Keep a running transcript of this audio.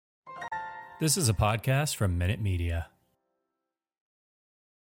This is a podcast from Minute Media.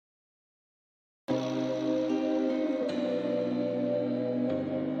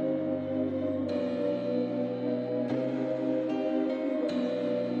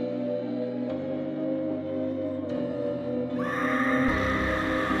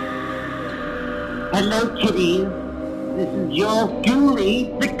 Hello, kitties. This is yours truly,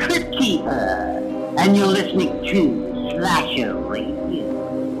 the Crypt Keeper, and you're listening to Slasher Radio.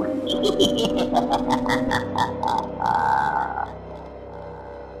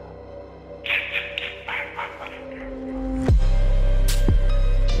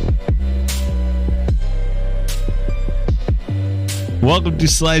 Welcome to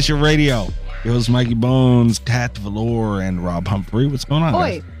Slasher Radio. It was Mikey Bones, Kat Velour, and Rob Humphrey. What's going on,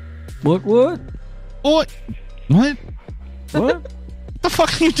 guys? What? What? What? The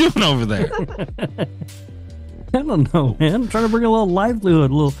fuck are you doing over there? I don't know, man. I'm trying to bring a little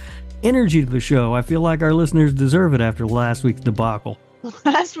livelihood, a little energy to the show. I feel like our listeners deserve it after last week's debacle.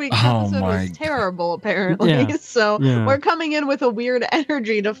 Last week's episode was terrible, apparently. Yeah. So we're coming in with a weird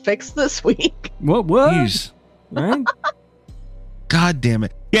energy to fix this week. What? Jeez. Right? God damn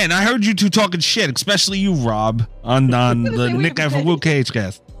it. Yeah, and I heard you two talking shit, especially you, Rob, on the Nick Guy from Will Cage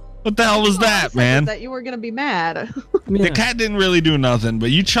cast. What the hell was that, man? That you were going to be mad. The cat didn't really do nothing,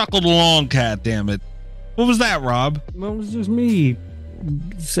 but you chuckled along, Cat, damn it. What was that, Rob? Well, it was just me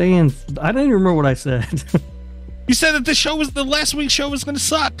saying, I don't even remember what I said. You said that the last week's show was going to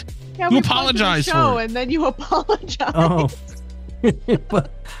suck. Yeah, you apologized for it. And then you apologized. Oh.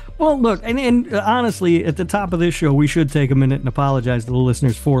 Well, look, and honestly, at the top of this show, we should take a minute and apologize to the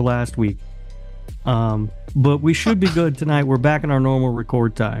listeners for last week. But we should be good tonight. We're back in our normal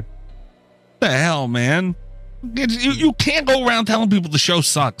record time. The hell, man? You can't go around telling people the show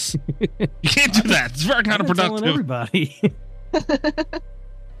sucks. You can't do that. It's very counterproductive. Everybody.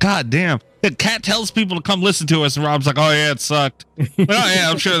 God damn. The cat tells people to come listen to us, and Rob's like, oh, yeah, it sucked. Oh, yeah,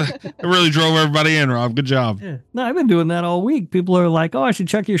 I'm sure it really drove everybody in, Rob. Good job. Yeah. No, I've been doing that all week. People are like, oh, I should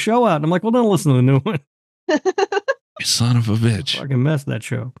check your show out. And I'm like, well, don't listen to the new one. You son of a bitch. I fucking mess that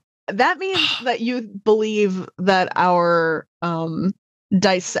show. That means that you believe that our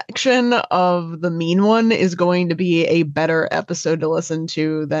dissection of the mean one is going to be a better episode to listen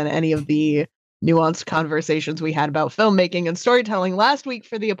to than any of the nuanced conversations we had about filmmaking and storytelling last week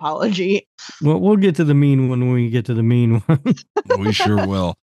for the apology. Well, we'll get to the mean one when we get to the mean one. We sure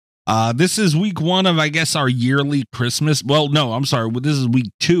will. This is week 1 of, I guess, our yearly Christmas. Well, no, I'm sorry. This is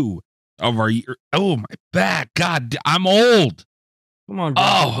week 2 of our year. Oh, my back. God, I'm old. Come on,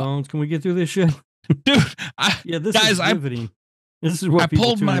 Bones. Can we get through this shit? Dude, this is riveting. This is what I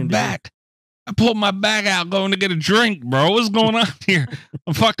pulled my back. I pulled my back out going to get a drink, bro. What's going on here?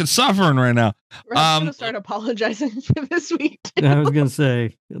 I'm fucking suffering right now. I'm going to start apologizing for this week, too. I was going to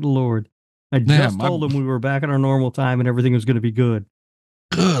say, good Lord. I just told him we were back in our normal time and everything was going to be good.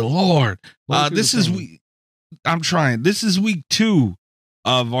 Good Lord. This is week 2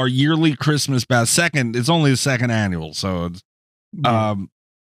 of our yearly Christmas bash. It's only the second annual, so it's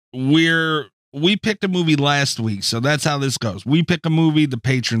we picked a movie last week, so that's how this goes. We pick a movie, the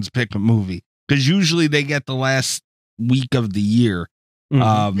patrons pick a movie, because usually they get the last week of the year.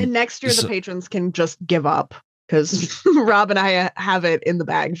 And next year the patrons can just give up, because Rob and I have it in the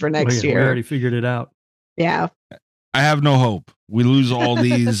bag for next year. We already figured it out. Yeah. I have no hope. We lose all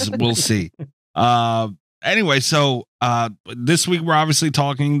these. We'll see. Anyway, so this week we're obviously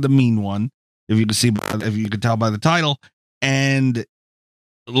talking the mean one, if you can tell by the title. And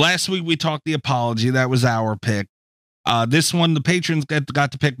last week we talked the apology. That was our pick. This one, the patrons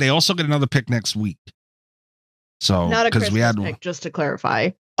got to pick. They also get another pick next week. So not a Christmas pick, just to clarify.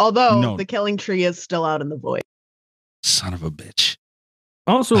 Although the Killing Tree is still out in the void. Son of a bitch.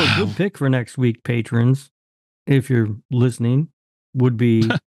 Also, a good pick for next week, patrons, if you're listening, would be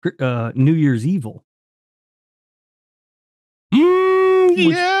New Year's Evil.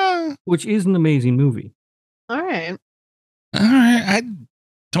 Which is an amazing movie. All right. I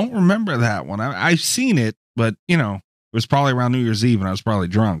don't remember that one. I've seen it, but it was probably around New Year's Eve and I was probably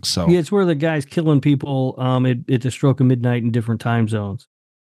drunk. So yeah, it's where the guy's killing people at the stroke of midnight in different time zones.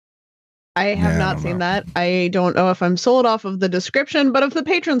 I have not seen that. I don't know if I'm sold off of the description, but if the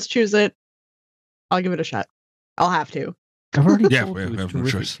patrons choose it, I'll give it a shot. I'll have to. I've already told you it's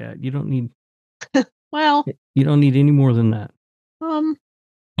terrific, Cat. You don't need. Well, you don't need any more than that.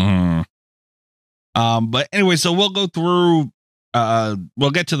 But anyway, so we'll go through.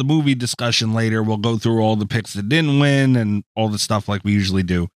 We'll get to the movie discussion later. We'll go through all the picks that didn't win and all the stuff like we usually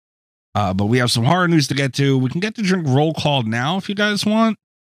do. But we have some horror news to get to. We can get to drink roll call now if you guys want.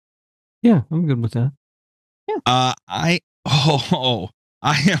 Yeah, I'm good with that. Yeah.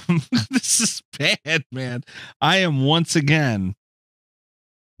 I am. This is bad, man. I am once again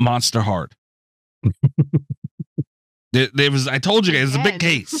Monster Hard. There was. I told you guys, it's a big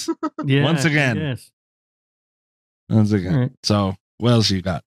case. Yeah. Once again. Yes. Once again. Right. So, what else you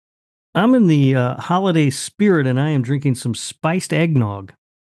got? I'm in the holiday spirit, and I am drinking some spiced eggnog.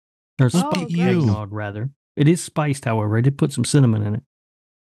 Or spiced you. eggnog, rather. It is spiced, however. I did put some cinnamon in it.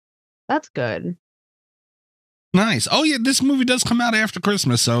 That's good. Nice. Oh yeah, this movie does come out after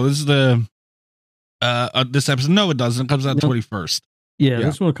Christmas, so this is the this episode. No, it doesn't. It comes out 21st. Yeah,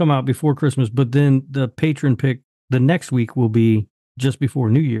 this one will come out before Christmas, but then the patron pick the next week will be just before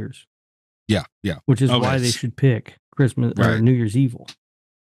New Year's. Yeah. Which is why they should pick Christmas or New Year's Evil.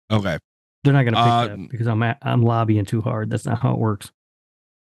 Okay. They're not going to pick that because I'm lobbying too hard. That's not how it works.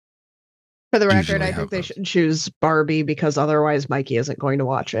 For the record, I think they should choose Barbie because otherwise Mikey isn't going to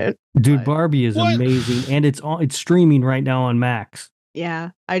watch it. Dude, Barbie is amazing, and it's streaming right now on Max. Yeah,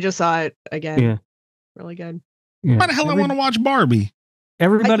 I just saw it again. Yeah, really good. Yeah. Why the hell I want to watch Barbie?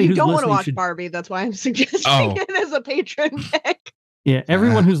 Everybody who don't want to watch Barbie. That's why I'm suggesting it as a patron pick. Yeah,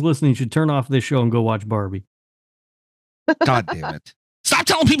 everyone who's listening should turn off this show and go watch Barbie. God damn it! Stop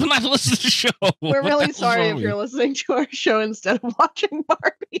telling people not to listen to the show. We're really sorry if you're listening to our show instead of watching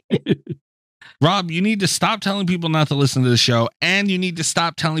Barbie. Rob, you need to stop telling people not to listen to the show, and you need to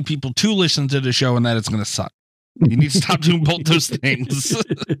stop telling people to listen to the show and that it's going to suck. You need to stop doing both those things.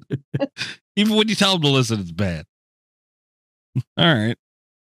 Even when you tell them to listen, it's bad. All right.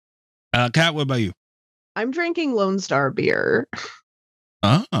 Kat, what about you? I'm drinking Lone Star beer.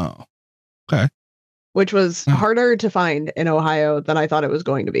 Oh, okay. Which was harder to find in Ohio than I thought it was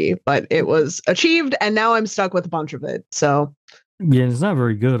going to be, but it was achieved, and now I'm stuck with a bunch of it. So, yeah, it's not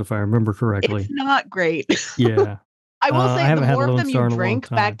very good if I remember correctly. It's not great. Yeah, I will say the more of them you drink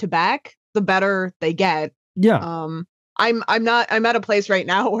back to back, the better they get. Yeah. I'm at a place right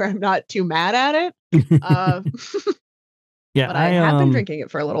now where I'm not too mad at it. Yeah, but I have been drinking it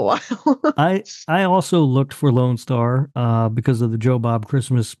for a little while. I also looked for Lone Star because of the Joe Bob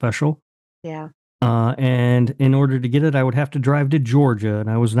Christmas special. Yeah. And in order to get it, I would have to drive to Georgia, and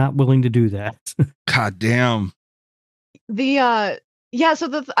I was not willing to do that. God damn. So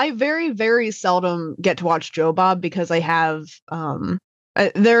I very, very seldom get to watch Joe Bob because I have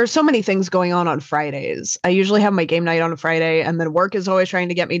there are so many things going on Fridays. I usually have my game night on a Friday, and then work is always trying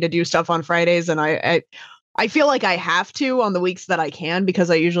to get me to do stuff on Fridays, and I feel like I have to on the weeks that I can because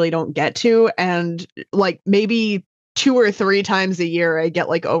I usually don't get to, and like maybe 2 or 3 times a year I get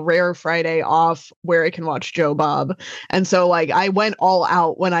like a rare Friday off where I can watch Joe Bob. And so like I went all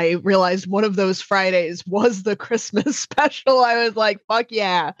out when I realized one of those Fridays was the Christmas special. I was like, fuck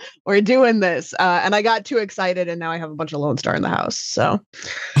yeah, we're doing this. And I got too excited, and now I have a bunch of Lone Star in the house. So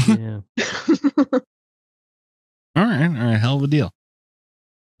yeah. All right, hell of a deal.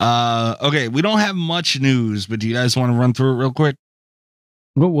 Okay, we don't have much news, but do you guys want to run through it real quick?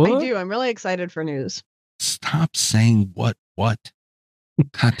 What? I do. I'm really excited for news. Stop saying what?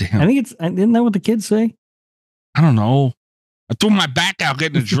 God damn. I think isn't that what the kids say? I don't know. I threw my back out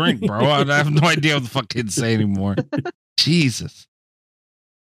getting a drink, bro. I have no idea what the fuck kids say anymore. Jesus.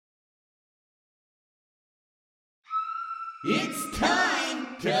 It's time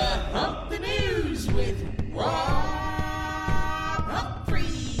to hump the news with Rob Humphrey.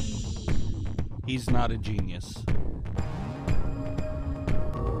 He's not a genius.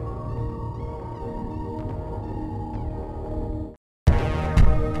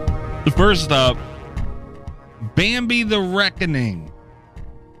 First up, Bambi the Reckoning.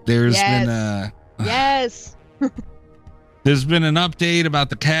 There's been there's been an update about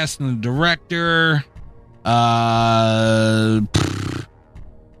the cast and the director.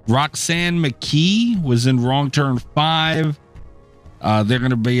 Roxanne McKee was in Wrong Turn 5. They're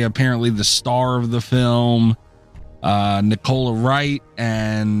going to be apparently the star of the film. Nicola Wright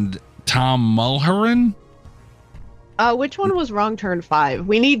and Tom Mulheron. Which one was Wrong Turn 5?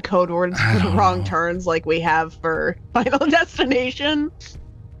 We need code words for wrong turns like we have for Final Destination.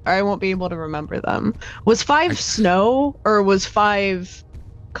 Or I won't be able to remember them. Was 5 snow or was 5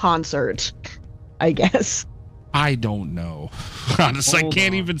 concert? I guess. I don't know. Honestly, I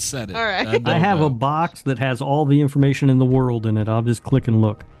can't even set it. All right. I have a box that has all the information in the world in it. I'll just click and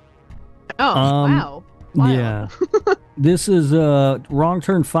look. Oh, wow. Yeah. This is Wrong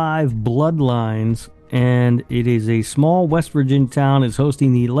Turn 5 Bloodlines. And it is a small West Virginia town is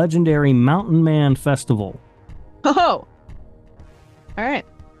hosting the legendary Mountain Man Festival. Oh, all right.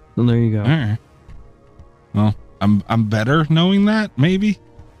 So there you go. All right. Well, I'm better knowing that. Maybe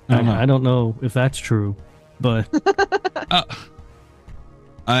I don't know if that's true, but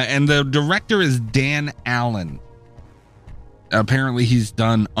and the director is Dan Allen. apparently he's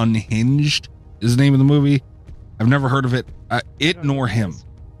done Unhinged is the name of the movie. I've never heard of it. It nor him.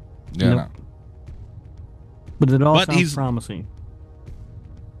 Yeah. Nope. But it all But sounds he's- promising.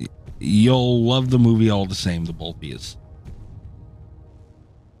 You'll love the movie all the same, the both of you.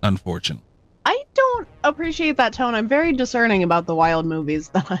 Unfortunately. I don't appreciate that tone. I'm very discerning about the wild movies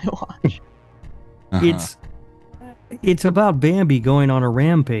that I watch. Uh-huh. It's about Bambi going on a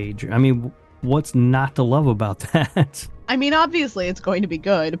rampage. I mean, what's not to love about that? I mean, obviously it's going to be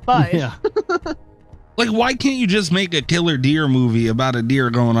good, but Yeah. Like, why can't you just make a killer deer movie about a deer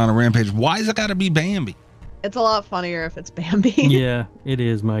going on a rampage? Why's it got to be Bambi? it's a lot funnier if it's Bambi. Yeah, it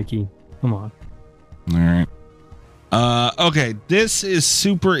is, Mikey. Come on. All right. Okay, this is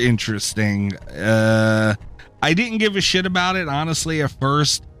super interesting. I didn't give a shit about it, honestly, at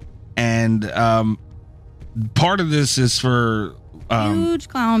first. And part of this is for Huge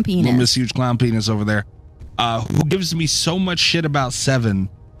clown penis. Miss Huge Clown Penis over there, who gives me so much shit about Seven.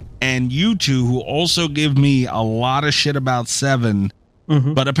 And you two, who also give me a lot of shit about Seven.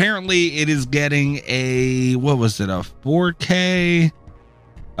 Mhm. But apparently it is getting a 4K?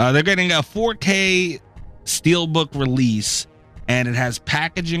 They're getting a 4K Steelbook release, and it has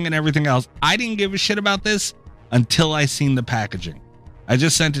packaging and everything else. I didn't give a shit about this until I seen the packaging. I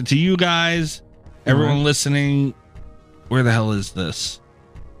just sent it to you guys, everyone Alright. listening. Where the hell is this?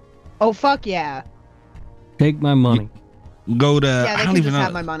 Oh, fuck yeah. Take my money. Go to, Yeah, I they don't can even just know.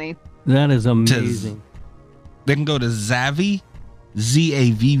 have my money. That is amazing. They can go to Zavvi,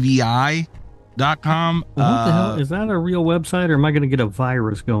 ZAVVI.com. What the hell? Is that a real website, or am I going to get a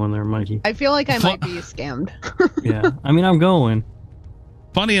virus going there, Mikey? I feel like I might be scammed. Yeah. I mean, I'm going.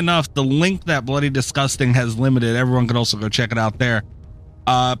 Funny enough, the link that Bloody Disgusting has limited. Everyone can also go check it out there.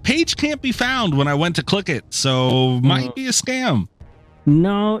 Page can't be found when I went to click it, so might be a scam.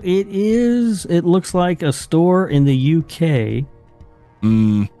 No, it is. It looks like a store in the UK,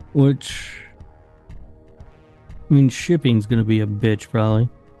 which, I mean, shipping's going to be a bitch, probably.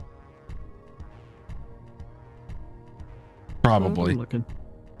 Probably. I'm looking.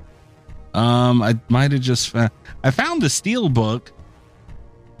 I might have just I found the steel book,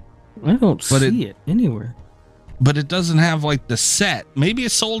 I don't But see it anywhere. but it doesn't have like the set. Maybe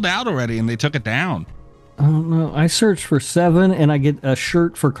it's sold out already and they took it down. I don't know. I searched for 7 and I get a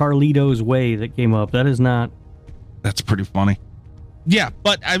shirt for Carlito's Way that came up. That is not. That's pretty funny. Yeah,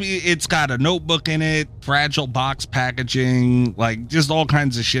 but I mean, it's got a notebook in it, fragile box packaging, like just all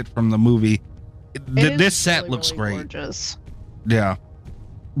kinds of shit from the movie. It is This set really, looks really great. gorgeous. Yeah.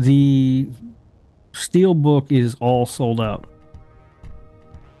 The steel book is all sold out.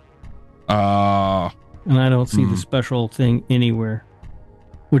 And I don't see the special thing anywhere.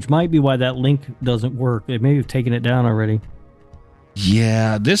 Which might be why that link doesn't work. They may have taken it down already.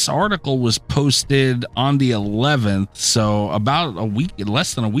 Yeah, this article was posted on the 11th, so about a week,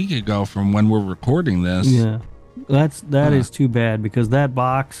 less than a week ago from when we're recording this. Yeah. That is too bad, because that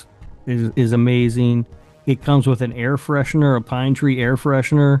box is amazing. It comes with an air freshener, a pine tree air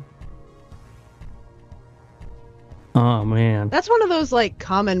freshener. Oh man. That's one of those like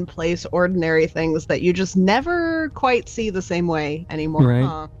commonplace, ordinary things that you just never quite see the same way anymore. Right.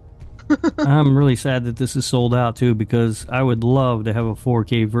 Huh? I'm really sad that this is sold out too, because I would love to have a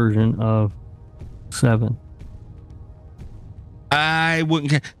 4K version of 7. I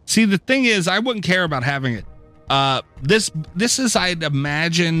wouldn't care. See, the thing is, I wouldn't care about having it. This is, I'd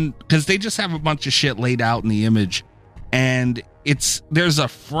imagine, because they just have a bunch of shit laid out in the image, and there's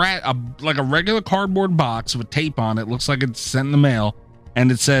like a regular cardboard box with tape on it. Looks like it's sent in the mail, and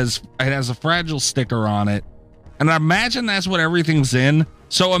it has a fragile sticker on it, and I imagine that's what everything's in.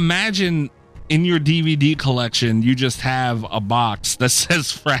 So imagine in your DVD collection, you just have a box that says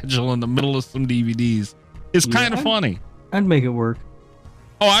fragile in the middle of some DVDs. It's kind of funny. I'd make it work.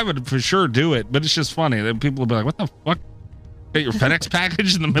 Oh, I would for sure do it, but it's just funny. Then people will be like, what the fuck? Got your FedEx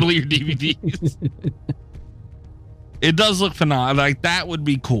package in the middle of your DVDs? It does look phenomenal. Like, that would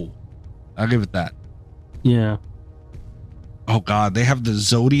be cool. I'll give it that. Yeah. Oh, God. They have the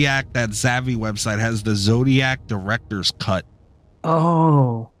Zodiac. That Zavvi website has the Zodiac Director's Cut.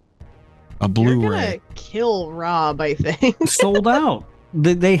 Oh. A You're Blu-ray. gonna kill Rob, I think. Sold out.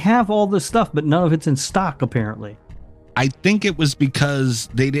 They have all this stuff, but none of it's in stock, apparently. I think it was because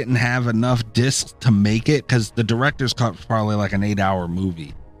they didn't have enough discs to make it, because the Director's Cut was probably like an 8-hour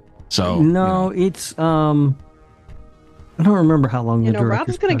movie. So No, it's I don't remember how long You the know, director's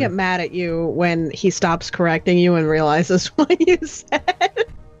Rob's gonna cut get is. mad at you when he stops correcting you and realizes what you said.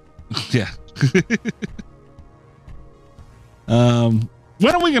 yeah.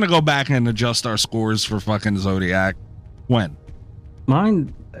 When are we gonna go back and adjust our scores for fucking Zodiac? When?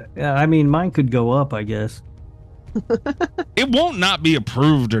 Mine. I mean, mine could go up, I guess. It won't not be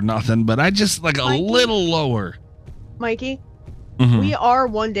approved or nothing, but I just like a Mikey? little lower. Mikey, Mhm. we are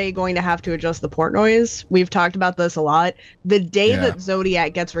one day going to have to adjust the port noise. We've talked about this a lot. The day Yeah. that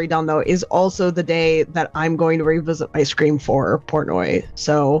Zodiac gets redone, though, is also the day that I'm going to revisit my Scream 4 port noise.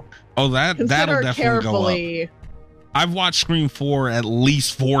 So Oh, that'll consider definitely carefully. go up. I've watched Scream 4 at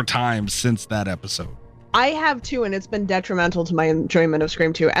least 4 times since that episode. I have too, and it's been detrimental to my enjoyment of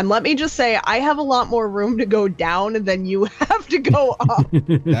Scream 2. And let me just say, I have a lot more room to go down than you have to go up.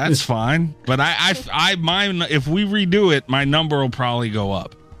 That's fine, but mine, if we redo it, my number will probably go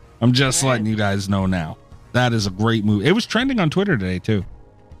up. I'm just All right. letting you guys know now. That is a great movie. It was trending on Twitter today too.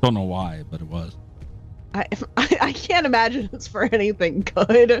 Don't know why, but it was. I can't imagine it's for anything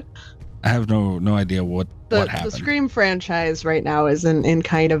good. I have no idea what The happened. Scream franchise right now is in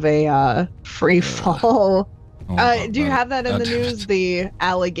kind of a free fall. Do you have that in the news? The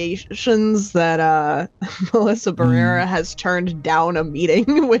allegations that Melissa Barrera has turned down a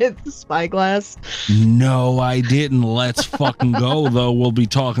meeting with Spyglass. No, I didn't. Let's fucking go though. We'll be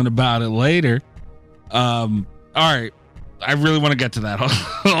talking about it later. All right. I really want to get to that. Hold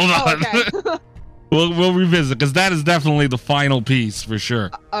on. Oh, okay. We'll revisit because that is definitely the final piece for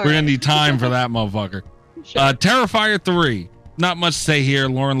sure. All We're gonna right. need time for that motherfucker. Sure. Terrifier 3. Not much to say here.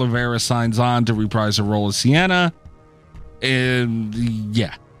 Lauren Rivera signs on to reprise her role as Sienna. And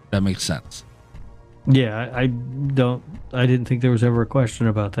yeah, that makes sense. Yeah, I didn't think there was ever a question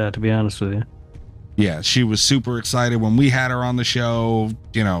about that, to be honest with you. Yeah, she was super excited when we had her on the show.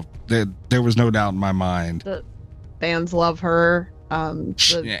 You know, there was no doubt in my mind. The fans love her. I'm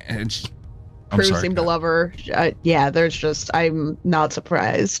Crew sorry, seem to Kat. love her. Yeah, I'm not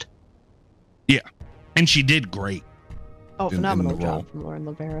surprised. Yeah, and she did great. Oh, in phenomenal the role. job from Lauren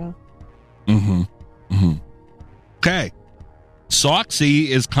Rivera. Okay, Soxy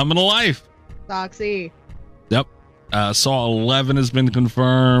is coming to life. Soxy. Yep. Saw 11 has been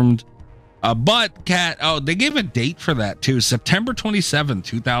confirmed. But Kat, they gave a date for that too, September 27,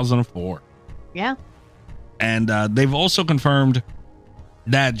 2004. Yeah. And they've also confirmed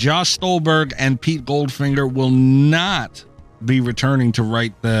that Josh Stolberg and Pete Goldfinger will not be returning to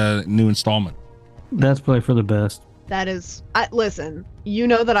write the new installment. That's probably for the best. That is, listen, you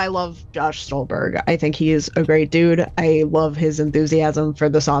know that I love Josh Stolberg. I think he is a great dude. I love his enthusiasm for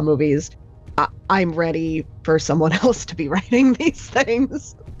the Saw movies. I'm ready for someone else to be writing these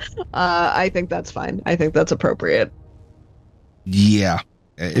things. I think that's fine. I think that's appropriate. Yeah.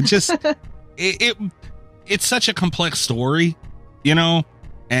 It just, it's such a complex story, you know,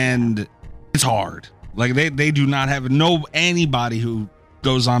 and it's hard. Like they do not have anybody who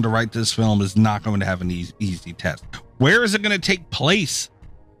goes on to write this film is not going to have an easy test. Where is it going to take place?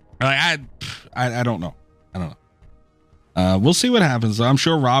 Like, I don't know. I don't know. We'll see what happens. I'm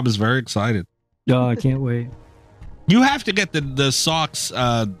sure Rob is very excited. Oh, I can't wait. You have to get the Socks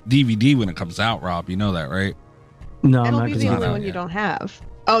DVD when it comes out, Rob. You know that, right? No, I'm It'll not be gonna the do only that. one you don't have.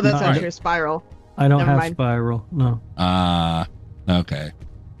 Oh, that's No, not true. Spiral. I don't Never have mind. Spiral. No. Okay.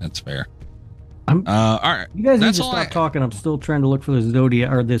 That's fair. I'm- all right. You guys need That's to all stop I- talking. I'm still trying to look for this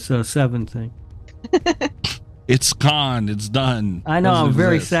Zodiac or this 7 thing. It's gone. It's done. I know. Doesn't I'm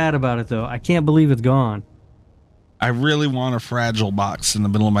very exist. sad about it, though. I can't believe it's gone. I really want a fragile box in the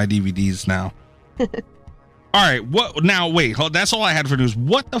middle of my DVDs now. All right. What now? Wait. That's all I had for news.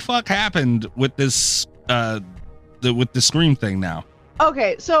 What the fuck happened with this? With the Scream thing now.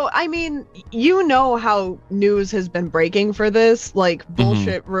 Okay, so I mean, you know how news has been breaking for this, like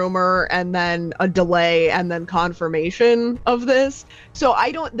bullshit rumor and then a delay and then confirmation of this. So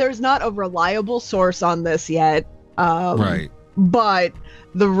there's not a reliable source on this yet. Right. But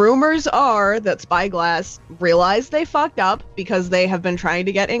the rumors are that Spyglass realized they fucked up because they have been trying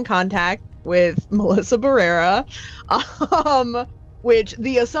to get in contact with Melissa Barrera, which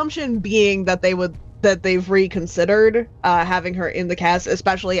the assumption being that they've reconsidered having her in the cast,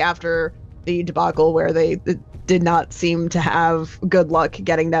 especially after the debacle where they did not seem to have good luck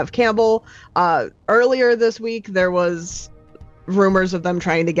getting Nev Campbell. Earlier this week, there was rumors of them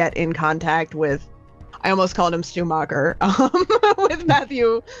trying to get in contact with, I almost called him Stumacher, with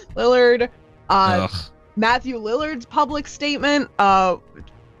Matthew Lillard. Matthew Lillard's public statement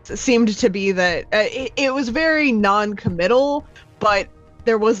seemed to be that it was very non-committal, but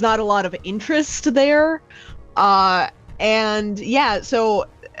there was not a lot of interest there. And yeah, so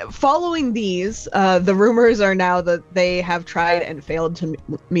following these, the rumors are now that they have tried and failed to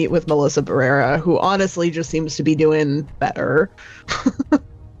meet with Melissa Barrera, who honestly just seems to be doing better.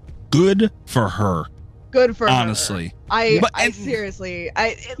 Good for her. Good for her. Honestly. Seriously,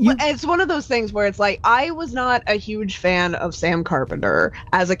 it's one of those things where it's like, I was not a huge fan of Sam Carpenter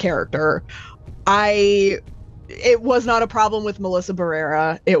as a character. I it was not a problem with Melissa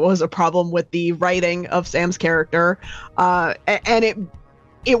Barrera. It was a problem with the writing of Sam's character. And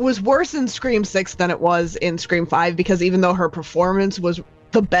it was worse in Scream 6 than it was in Scream 5, because even though her performance was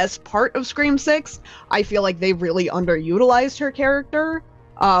the best part of Scream 6, I feel like they really underutilized her character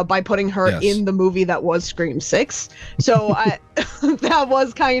by putting her in the movie that was Scream 6. So that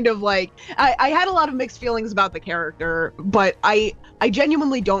was kind of like, I had a lot of mixed feelings about the character, but I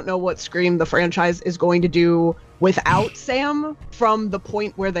genuinely don't know what Scream, the franchise, is going to do without Sam from the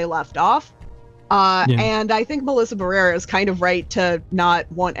point where they left off. And I think Melissa Barrera is kind of right to not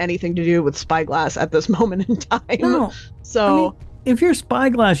want anything to do with Spyglass at this moment in time. No, so I mean, if you're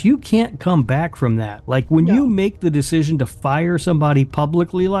Spyglass, you can't come back from that. Like when you make the decision to fire somebody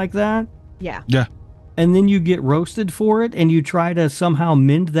publicly like that, yeah, and then you get roasted for it, and you try to somehow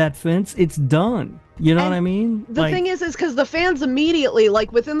mend that fence, it's done. You know what I mean? The thing is because the fans immediately,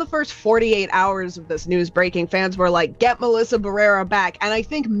 like within the first 48 hours of this news breaking, fans were like, "Get Melissa Barrera back," and I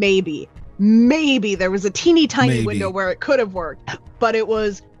think maybe there was a teeny tiny window where it could have worked, but it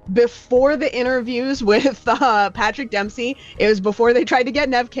was before the interviews with Patrick Dempsey. It was before they tried to get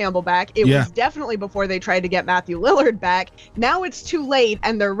Nev Campbell back. It was definitely before they tried to get Matthew Lillard back. Now it's too late,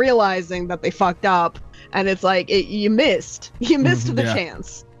 and they're realizing that they fucked up, and it's like, you missed the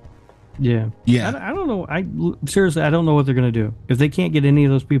chance. Yeah. I don't know. Seriously, I don't know what they're gonna do if they can't get any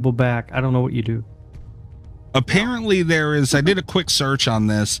of those people back. I don't know what you do. Apparently, there is. I did a quick search on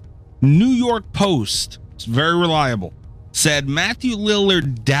this. New York Post, it's very reliable, said Matthew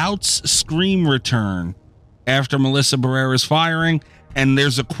Lillard doubts Scream return after Melissa Barrera's firing. And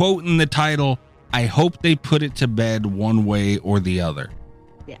there's a quote in the title, "I hope they put it to bed one way or the other."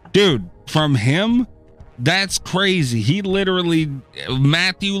 Yeah. Dude, from him, that's crazy. He literally,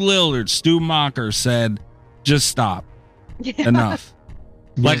 Matthew Lillard, Stu Macher said, just stop. Enough.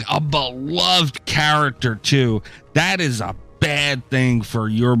 Like a beloved character, too. That is a bad thing for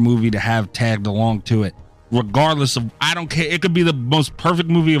your movie to have tagged along to it. Regardless of, I don't care. It could be the most perfect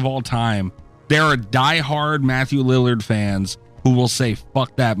movie of all time. There are diehard Matthew Lillard fans who will say,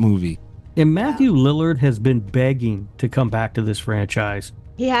 fuck that movie. And Matthew Lillard has been begging to come back to this franchise.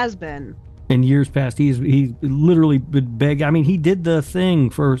 He has been. In years past, he's literally been begging. I mean, he did the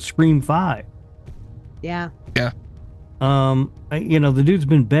thing for Scream 5. Yeah. Yeah. The dude's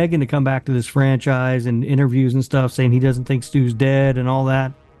been begging to come back to this franchise and interviews and stuff, saying he doesn't think Stu's dead and all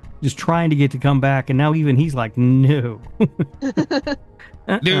that. Just trying to get to come back, and now even he's like, no.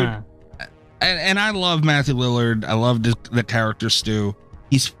 Dude, and I love Matthew Lillard. I love the character Stu.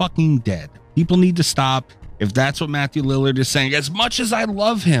 He's fucking dead. People need to stop. If that's what Matthew Lillard is saying, as much as I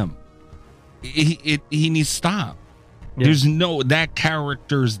love him, he needs to stop. Yeah. There's that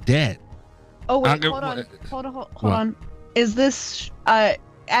character's dead. Oh wait, hold on. Is this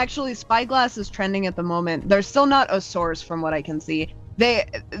actually Spyglass is trending at the moment? There's still not a source from what I can see.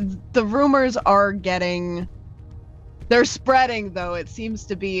 The rumors are they're spreading though. It seems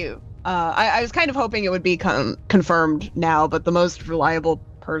to be I was kind of hoping it would be confirmed now, but the most reliable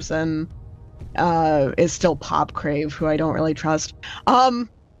person is still Pop Crave, who I don't really trust.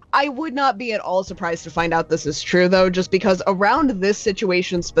 I would not be at all surprised to find out this is true, though, just because around this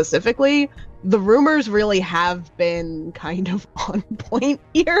situation specifically, the rumors really have been kind of on point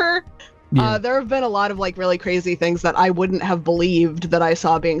here. Yeah. There have been a lot of really crazy things that I wouldn't have believed that I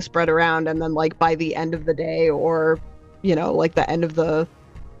saw being spread around, and then by the end of the day, or the end of the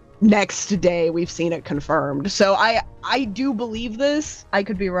next day, we've seen it confirmed. So I do believe this. I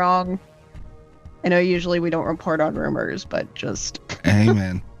could be wrong. I know usually we don't report on rumors, but just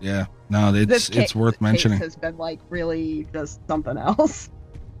amen. Yeah, no, it's worth mentioning. This case has been really just something else.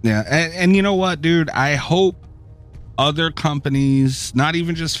 Yeah, and you know what, dude? I hope other companies, not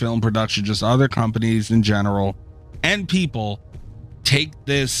even just film production, just other companies in general, and people take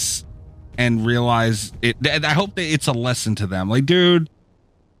this and realize it. I hope that it's a lesson to them. Dude,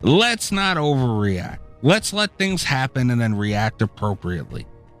 let's not overreact. Let's let things happen and then react appropriately.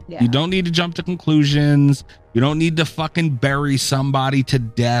 Yeah. You don't need to jump to conclusions. You don't need to fucking bury somebody to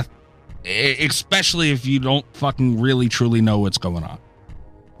death, especially if you don't fucking really truly know what's going on.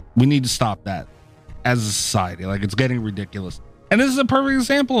 We need to stop that as a society. It's getting ridiculous. And this is a perfect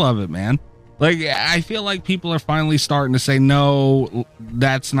example of it, man. I feel like people are finally starting to say, no,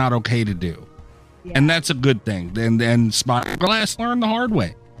 that's not okay to do. Yeah. And that's a good thing. And Spyglass learned the hard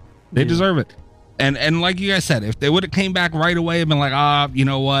way. They deserve it. And like you guys said, if they would have came back right away and been like, you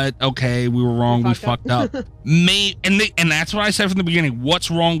know what? Okay, we were wrong. We fucked up. And that's what I said from the beginning.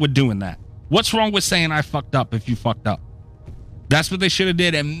 What's wrong with doing that? What's wrong with saying I fucked up if you fucked up? That's what they should have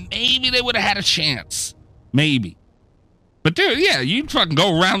did. And maybe they would have had a chance. Maybe. But dude, yeah, you'd fucking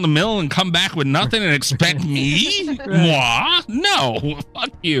go around the mill and come back with nothing and expect me? Moi? No,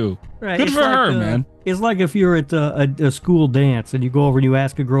 fuck you. Right. Good It's for like, her, man. It's like if you're at a school dance and you go over and you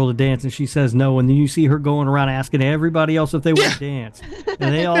ask a girl to dance and she says no, and then you see her going around asking everybody else if they want to dance,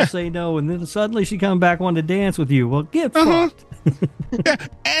 and they all say no, and then suddenly she comes back wanting to dance with you. Well, get fucked. Yeah.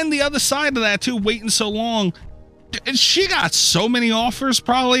 And the other side of that too, waiting so long, she got so many offers.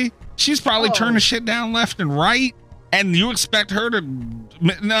 Probably she's probably turning shit down left and right, and you expect her to?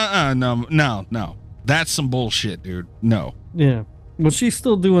 No. That's some bullshit, dude. No. Yeah. Well, she's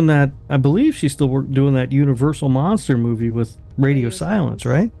still doing that. I believe she's still doing that Universal Monster movie with Radio Silence,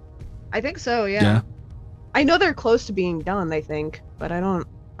 right? I think so. Yeah. I know they're close to being done. I think, but I don't. And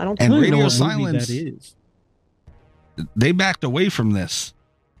I don't know Radio what movie Silence, that is. they backed away from this.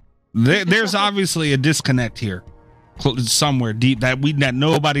 There's obviously a disconnect here, somewhere deep that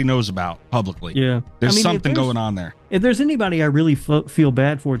nobody knows about publicly. Yeah, there's I mean, something going on there. If there's anybody I really feel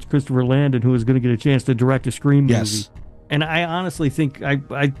bad for, it's Christopher Landon, who is going to get a chance to direct a Scream movie. Yes. And I honestly think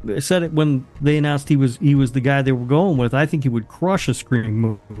I said it when they announced he was the guy they were going with. I think he would crush a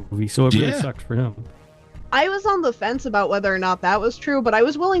Scream movie. So it really sucks for him. I was on the fence about whether or not that was true, but I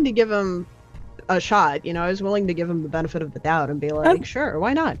was willing to give him a shot. I was willing to give him the benefit of the doubt and be like, sure,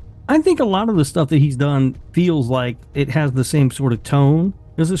 why not? I think a lot of the stuff that he's done feels like it has the same sort of tone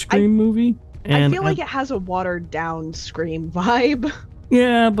as a Scream movie. And I feel like it has a watered down Scream vibe.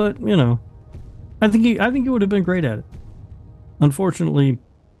 Yeah, but I think he would have been great at it. Unfortunately,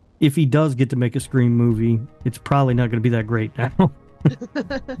 if he does get to make a Scream movie, it's probably not going to be that great now.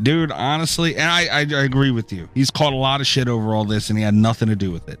 Dude, honestly, and I agree with you. He's caught a lot of shit over all this, and he had nothing to do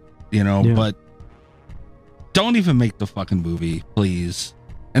with it, but don't even make the fucking movie, please.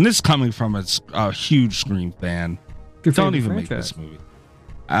 And this is coming from a huge Scream fan. Don't even make this movie.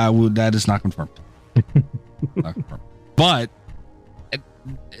 That is not confirmed. Not confirmed. But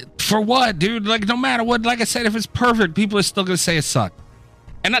for what, dude? Like, no matter what, like I said, if it's perfect, people are still gonna say it sucked.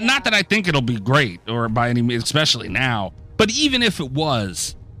 And not that I think it'll be great, or by any means, especially now. But even if it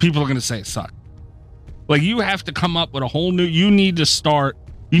was, people are gonna say it sucked. Like, you have to come up with a whole new. You need to start.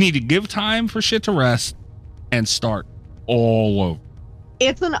 You need to give time for shit to rest and start all over.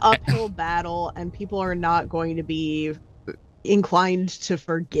 It's an uphill battle, and people are not going to be inclined to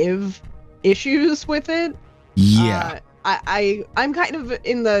forgive issues with it. Yeah. I'm kind of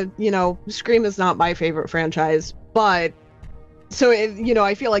in the, Scream is not my favorite franchise, but so,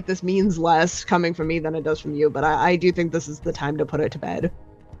 I feel like this means less coming from me than it does from you, but I do think this is the time to put it to bed.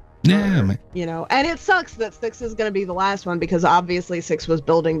 Yeah, man. And it sucks that 6 is going to be the last one, because obviously 6 was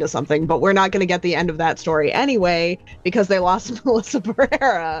building to something, but we're not going to get the end of that story anyway, because they lost Melissa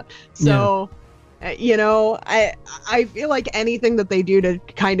Barrera. So, I feel like anything that they do to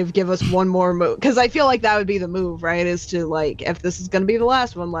kind of give us one more move, because I feel like that would be the move, right? Is to, like, if this is going to be the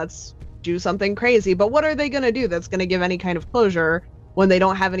last one, let's do something crazy. But what are they going to do that's going to give any kind of closure when they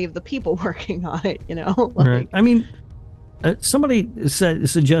don't have any of the people working on it, Right. I mean, somebody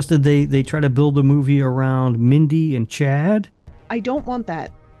suggested they try to build a movie around Mindy and Chad. I don't want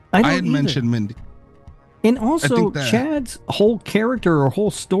that. I had mentioned Mindy. And also, Chad's whole character or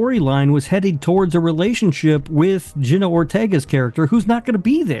whole storyline was headed towards a relationship with Jenna Ortega's character, who's not going to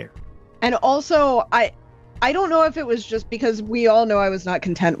be there. And also, I don't know if it was just because we all know I was not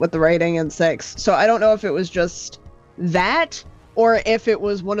content with the writing in 6. So I don't know if it was just that, or if it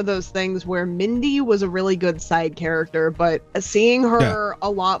was one of those things where Mindy was a really good side character, but seeing her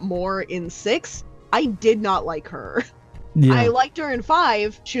a lot more in 6, I did not like her. Yeah. I liked her in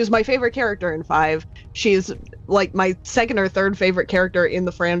 5. She was my favorite character in 5. She's like my second or third favorite character in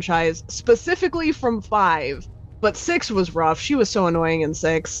the franchise, specifically from 5. But 6 was rough. She was so annoying in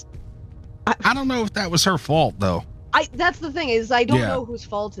 6. I don't know if that was her fault, though. That's the thing, is I don't know whose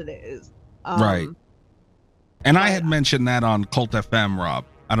fault it is. Right. And I had mentioned that on Cult FM, Rob.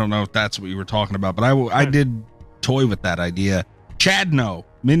 I don't know if that's what you were talking about, but I did toy with that idea. Chad, no.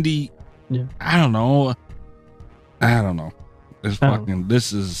 Mindy, I don't know.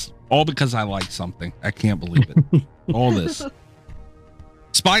 This is all because I like something. I can't believe it. All this.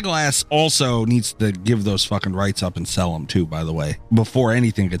 Spyglass also needs to give those fucking rights up and sell them too, by the way, before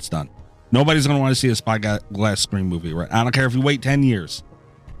anything gets done. Nobody's going to want to see a Spyglass Scream movie, right? I don't care if you wait 10 years.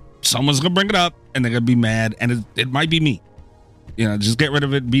 Someone's going to bring it up and they're going to be mad, and it might be me. Just get rid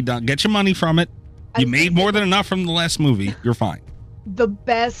of it, be done. Get your money from it. You made more than enough from the last movie. You're fine. The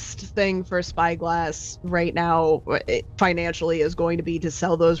best thing for Spyglass right now, financially, is going to be to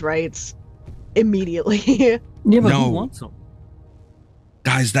sell those rights immediately. Yeah, but who wants them?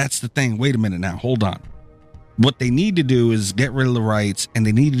 Guys, that's the thing. Wait a minute now. Hold on. what they need to do is get rid of the rights, and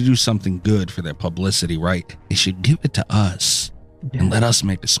they need to do something good for their publicity, right? They should give it to us and let us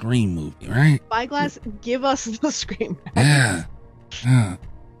make a Scream movie, right? Spyglass, give us the Scream. Yeah.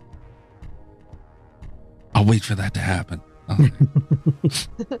 I'll wait for that to happen. Oh.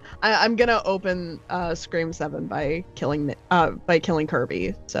 I'm gonna open Scream 7 by killing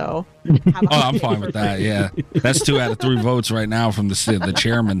Kirby. So I'm fine with that. Yeah, that's 2 out of 3 votes right now from the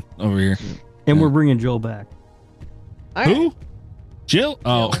chairman over here. And we're bringing Jill back. All right. Who? Jill?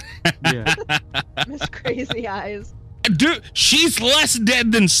 Oh, Yeah. Miss Crazy Eyes. dude, she's less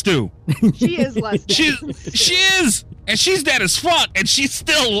dead than Stu. She is less dead. She is, and she's dead as fuck, and she's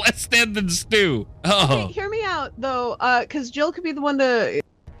still less dead than Stu. Oh, Okay, hear me out though, because Jill could be the one to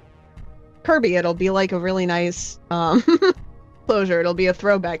Kirby. It'll be like a really nice closure. It'll be a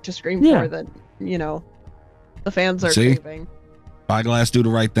throwback to Scream 4 that the fans are craving. Spyglass, do the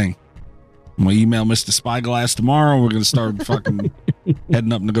right thing. I'm gonna email Mr. Spyglass tomorrow. We're gonna start fucking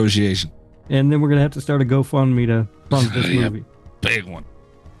heading up negotiation. And then we're gonna have to start a GoFundMe to fund this movie. Big one.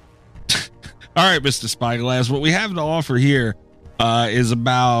 All right, Mr. Spyglass, what we have to offer here is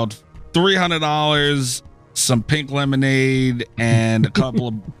about $300, some pink lemonade, and a couple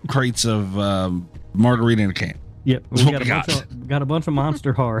of crates of margarita in a can. Yep, we got a bunch of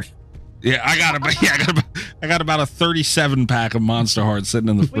Monster Hard. Yeah, I got about a 37 pack of Monster Hard sitting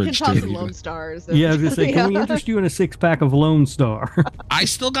in the We fridge. can toss some Lone Stars. Yeah, I was gonna say, can we interest you in a 6-pack of Lone Star? I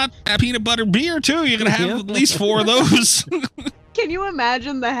still got peanut butter beer too. You're gonna have at least 4 of those. Can you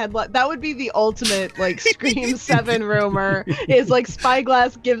imagine the headline? That would be the ultimate like Scream 7 rumor. Is like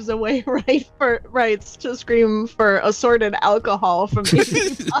Spyglass gives away rights to Scream for assorted alcohol from the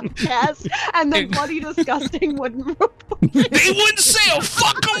podcast, and then Bloody Disgusting wouldn't report. They wouldn't say a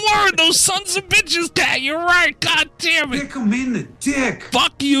fucking word. Those sons of bitches, Cat. You're right. God damn it. Kick him in the dick.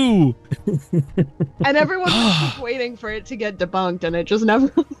 Fuck you. And everyone was just waiting for it to get debunked, and it just never.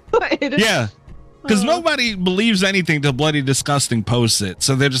 Yeah. Because nobody believes anything till Bloody Disgusting posts it.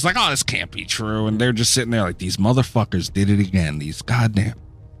 So they're just like, oh, this can't be true. And they're just sitting there like, these motherfuckers did it again. These goddamn.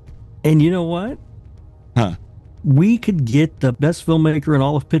 And you know what? Huh. We could get the best filmmaker in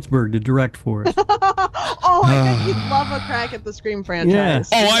all of Pittsburgh to direct for us. Oh, I bet he'd love a crack at the Scream franchise.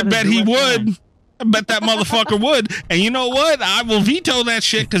 Yeah. Oh, I bet he would. I bet that motherfucker would. And you know what? I will veto that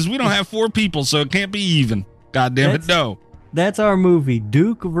shit because we don't have 4 people, so it can't be even. God damn it, no. That's our movie,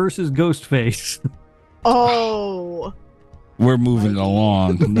 Duke versus Ghostface. Oh. We're moving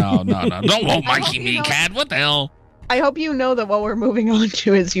along. No. Don't vote Mikey me, Cat. What the hell? I hope you know that what we're moving on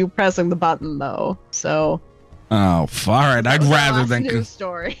to is you pressing the button, though. So. Oh, all right. I'd rather than news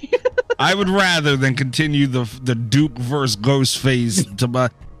story. I would rather than continue the Duke versus Ghostface to my.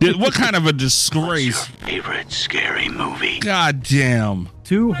 What kind of a disgrace? What's your favorite scary movie? God damn.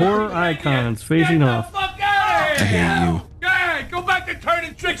 2 horror icons facing off. I hate you. Yeah, go back to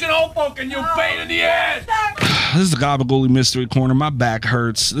turning tricks and old folk and you pain in the ass. This is the Gabagool Mystery Corner. My back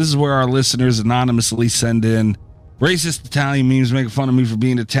hurts. This is where our listeners anonymously send in racist Italian memes making fun of me for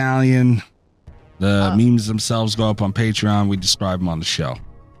being Italian. The memes themselves go up on Patreon. We describe them on the show.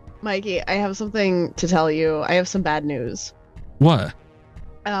 Mikey, I have something to tell you. I have some bad news. What?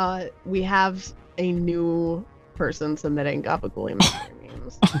 We have a new person submitting Gabagool Mystery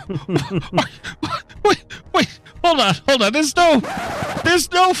memes. Wait, hold on.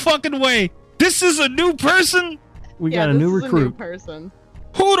 There's no fucking way. This is a new person? We got a new recruit. A new person.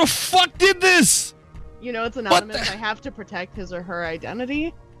 Who the fuck did this? You know it's anonymous. I have to protect his or her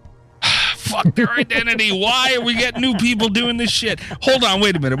identity. Fuck their identity. Why are we getting new people doing this shit? Hold on,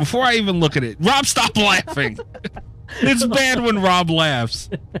 wait a minute. Before I even look at it, Rob, stop laughing. It's bad when Rob laughs.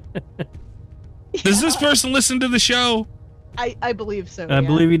 Does this person listen to the show? I believe so. I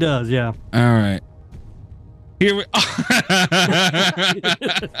believe he does, yeah. All right. Here we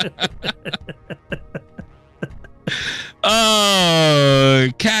Oh,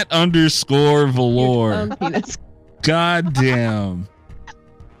 cat underscore velour. God damn.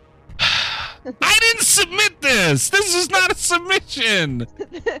 I didn't submit this. This is not a submission.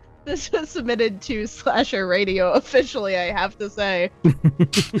 This was submitted to Slasher Radio officially, I have to say. No,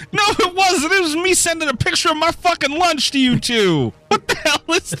 it wasn't. It was me sending a picture of my fucking lunch to you two. What the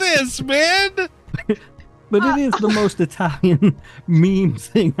hell is this, man? But it is the most Italian meme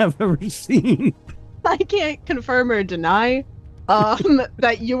thing I've ever seen. I can't confirm or deny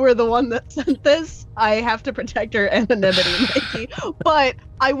that you were the one that sent this. I have to protect your anonymity, Mikey. But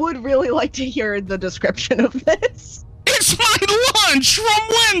I would really like to hear the description of this. It's my lunch from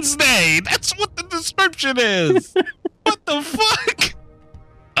Wednesday. That's what the description is. What the fuck?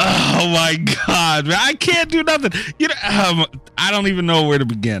 Oh my god, man. I can't do nothing. You know, I don't even know where to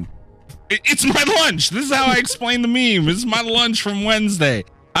begin. It's my lunch. This is how I explain the meme. This is my lunch from Wednesday.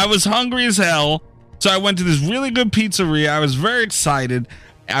 I was hungry as hell, so I went to this really good pizzeria. I was very excited.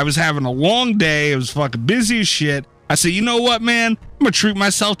 I was having a long day. It was fucking busy as shit. I said, you know what, man? I'm going to treat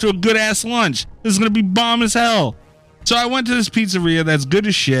myself to a good-ass lunch. This is going to be bomb as hell. So I went to this pizzeria that's good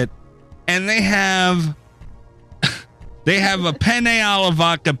as shit, and they have a penne alla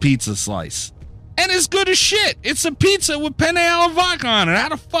vodka pizza slice. And it's good as shit. It's a pizza with penne alla vodka on it. How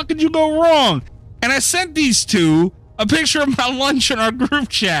the fuck could you go wrong? And I sent these two a picture of my lunch in our group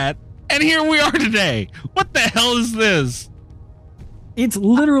chat, and here we are today. What the hell is this? It's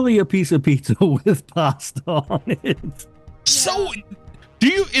literally a piece of pizza with pasta on it. So,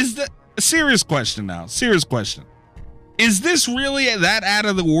 a serious question now? Serious question. Is this really that out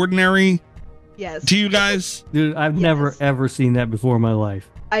of the ordinary? Yes. To you guys? Dude, I've never ever seen that before in my life.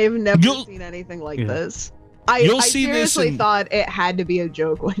 I have never seen anything like this. I seriously thought it had to be a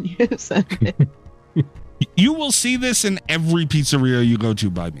joke when you said it. You will see this in every pizzeria you go to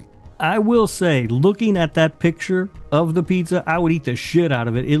by me. I will say, looking at that picture of the pizza, I would eat the shit out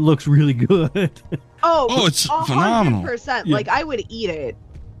of it. It looks really good. Oh, it's phenomenal. 100%. Like, I would eat it.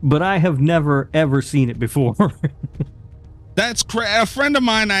 But I have never, ever seen it before. That's crazy. A friend of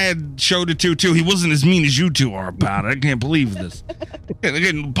mine I had showed it to, too. He wasn't as mean as you two are about it. I can't believe this. They're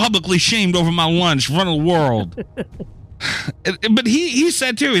getting publicly shamed over my lunch in front of the world. But he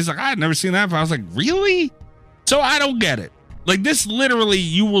said, too, he's like, I had never seen that before. I was like, really? So I don't get it. Like, this literally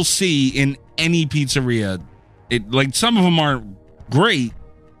you will see in any pizzeria. Like, some of them aren't great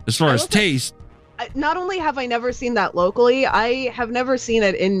as far as taste. Not only have I never seen that locally, I have never seen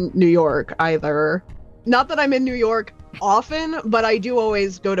it in New York either. Not that I'm in New York often, but I do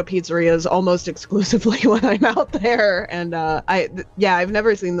always go to pizzerias almost exclusively when I'm out there. And I've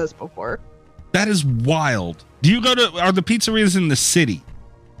never seen this before. That is wild. Are the pizzerias in the city?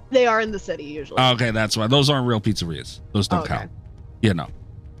 They are in the city usually. Okay, that's why. Those aren't real pizzerias. Those don't count. You know.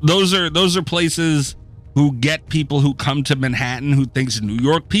 Those are places who get people who come to Manhattan who thinks New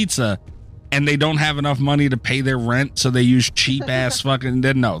York pizza and they don't have enough money to pay their rent, so they use cheap ass fucking.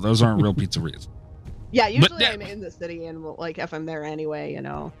 No, those aren't real pizzerias. Yeah, usually I'm in the city, and like if I'm there anyway, you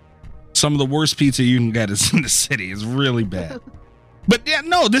know. Some of the worst pizza you can get is in the city. It's really bad. But yeah,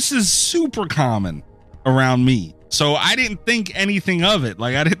 no, this is super common around me. So I didn't think anything of it.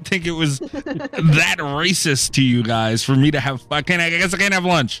 Like, I didn't think it was that racist to you guys for me to have. I guess I can't have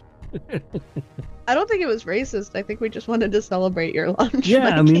lunch. I don't think it was racist. I think we just wanted to celebrate your lunch. Yeah,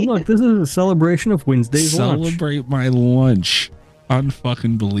 I mean, look, this is a celebration of Wednesday's lunch. Celebrate my lunch.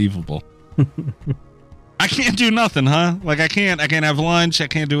 Unfucking believable. I can't do nothing, huh? Like, I can't have lunch. I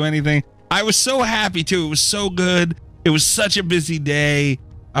can't do anything. I was so happy too. It was so good. It was such a busy day.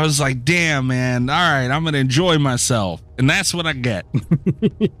 I was like, damn, man. All right, I'm going to enjoy myself. And that's what I get.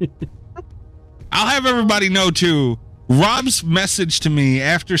 I'll have everybody know, too, Rob's message to me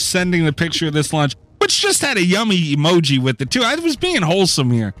after sending the picture of this lunch, which just had a yummy emoji with it, too. I was being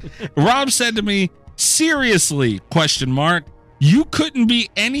wholesome here. Rob said to me, seriously, ? You couldn't be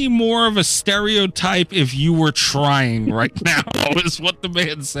any more of a stereotype if you were trying right now, is what the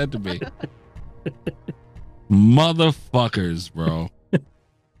man said to me. Motherfuckers, bro.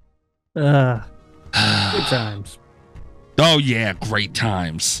 Good times. Oh yeah, great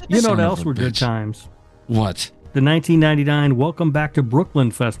times. You know what else were good times? What? The 1999 Welcome Back to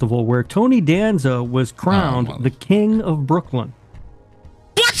Brooklyn Festival, where Tony Danza was crowned the King of Brooklyn.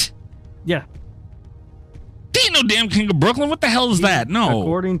 What? Yeah. He ain't no damn King of Brooklyn. What the hell is that? No.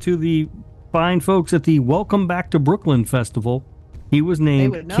 According to the fine folks at the Welcome Back to Brooklyn Festival, he was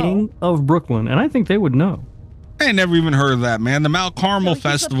named King of Brooklyn, and I think they would know. I ain't never even heard of that, man. The Mount Carmel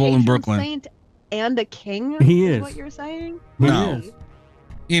Festival in Brooklyn. Saint and a king? He is. What you're saying? No.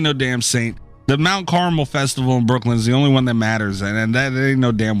 He ain't no damn saint. The Mount Carmel Festival in Brooklyn is the only one that matters, and that ain't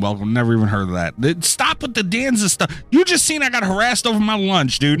no damn welcome. Never even heard of that. Stop with the Danza stuff. You just seen I got harassed over my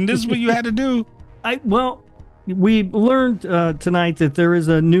lunch, dude, and this is what you had to do. We learned tonight that there is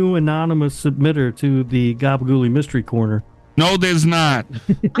a new anonymous submitter to the Gabagooli Mystery Corner. No, there's not.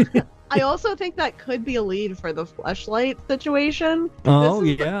 I also think that could be a lead for the Fleshlight situation. Oh,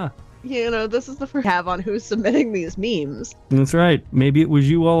 yeah. This is the first have on who's submitting these memes. That's right. Maybe it was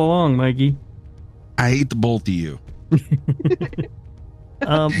you all along, Mikey. I hate the both of you.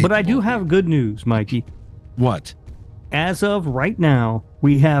 But I do have good news, Mikey. What? As of right now,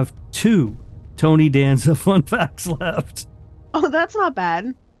 we have 2 Tony Danza fun facts left. Oh, that's not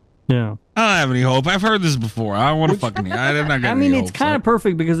bad. Yeah. I don't have any hope. I've heard this before. I don't want to fucking hear. I mean, it's kind of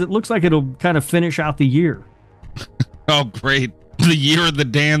perfect because it looks like it'll kind of finish out the year. Oh, great. The year of the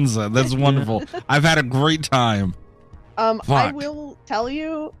Danza. That's wonderful. I've had a great time. I Fuck. will tell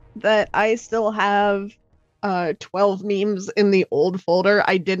you that I still have 12 memes in the old folder.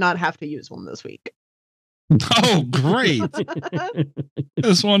 I did not have to use one this week. Oh, great.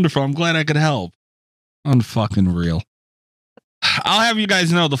 That's wonderful. I'm glad I could help. Unfucking real. I'll have you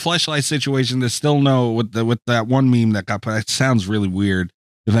guys know the fleshlight situation. There's still no with that one meme that got put. It sounds really weird.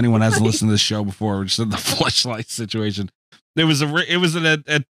 If anyone hasn't listened to this show before, just the fleshlight situation. It was a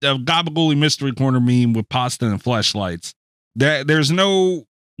Gabagool Mystery Corner meme with pasta and fleshlights. There's no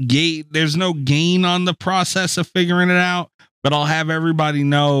gain on the process of figuring it out, but I'll have everybody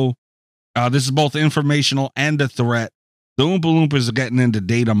know this is both informational and a threat. The Oompa Loompas are getting into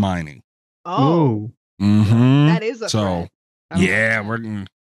data mining. Oh, that is a threat. Yeah, we're gonna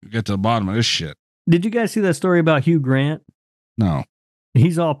get to the bottom of this shit. Did you guys see that story about Hugh Grant? No.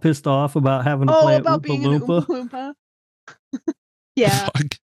 He's all pissed off about having to play about Oompa being Loompa. an Oompa Loompa. Yeah,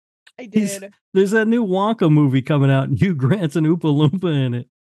 I did. There's that new Wonka movie coming out, and Hugh Grant's an Oompa Loompa in it,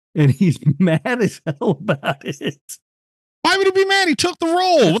 and he's mad as hell about it. Why would he be mad? He took the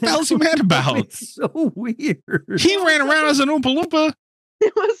role. What the hell is he mad about? It's so weird. He ran around as an Oompa Loompa.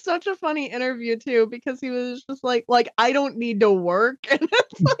 It was such a funny interview too, because he was just like I don't need to work, and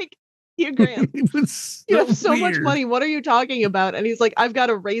it's like, Hugh Grant, you have so much money. What are you talking about? And he's like, I've got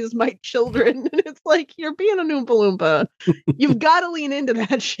to raise my children, and it's like, you're being an Oompa Loompa. You've got to lean into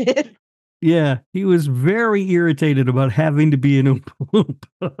that shit. Yeah, he was very irritated about having to be an Oompa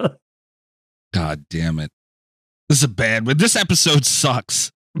Loompa. God damn it! This is a bad one. This episode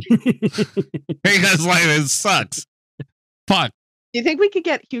sucks. Hey guys, like it sucks. Fuck. Do you think we could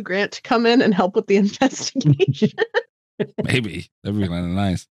get Hugh Grant to come in and help with the investigation? Maybe. That'd be kind of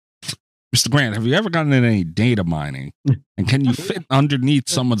nice. Mr. Grant, have you ever gotten in any data mining? And can you fit underneath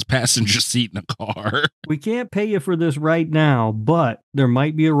someone's passenger seat in a car? We can't pay you for this right now, but there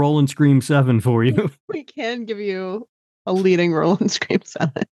might be a Roll and Scream 7 for you. We can give you a leading role in Scream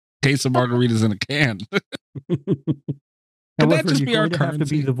 7. Case of margaritas in a can. However, that just you're be our going to have to be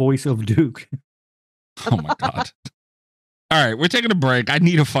currency? the voice of Duke. Oh my God. All right, we're taking a break. I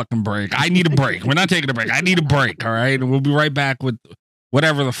need a fucking break. I need a break. We're not taking a break. I need a break. All right. And we'll be right back with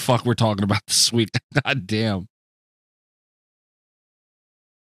whatever the fuck we're talking about this week. God damn.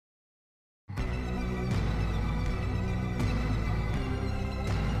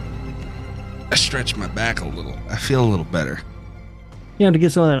 I stretched my back a little. I feel a little better. You have to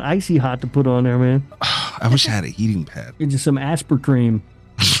get some of that icy hot to put on there, man. I wish I had a heating pad. Get just some Asper cream.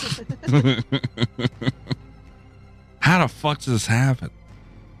 How the fuck does this happen?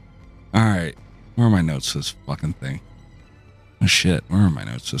 All right. Where are my notes for this fucking thing? Oh, shit. Where are my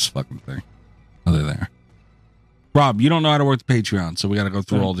notes for this fucking thing? Oh, they're there. Rob, you don't know how to work the Patreon, so we got to go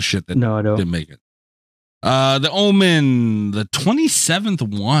through all the shit that I don't. didn't make it. The Omen, the 27th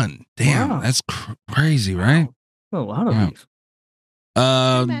one. Damn, Wow. that's crazy, right? A lot of Yeah. these.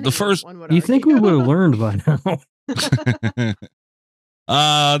 The first. You think we would have learned by now?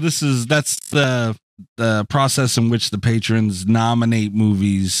 That's the process in which the patrons nominate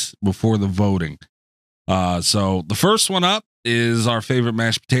movies before the voting. So the first one up is our favorite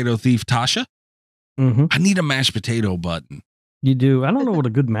mashed potato thief, Tasha. Mm-hmm. I need a mashed potato button. You do. I don't know what a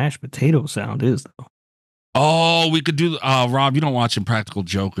good mashed potato sound is, though. Oh, we could do. Rob, you don't watch Impractical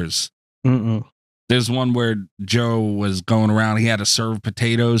Jokers. Mm-mm. There's one where Joe was going around. He had to serve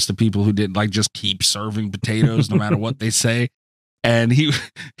potatoes to people who didn't just keep serving potatoes no matter what they say. And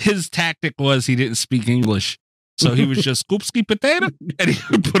his tactic was he didn't speak English. So he was just scoopski potato and he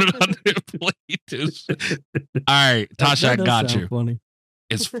would put it on their plate. All right, Tasha, I got you. Funny.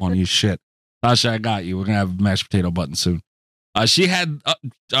 It's funny as shit. Tasha, I got you. We're going to have a mashed potato button soon. She had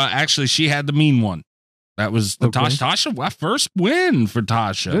the mean one. That was the Okay. Tasha. What first win for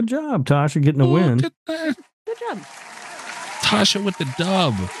Tasha? Good job, Tasha, getting a win. Look at that. Good job. Tasha with the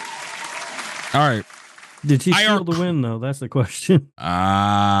dub. All right. Did she IR steal the win, though? That's the question.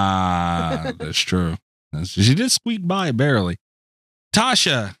 That's true. She did squeak by barely.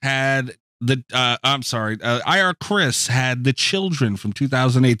 Tasha had IR Chris had The Children from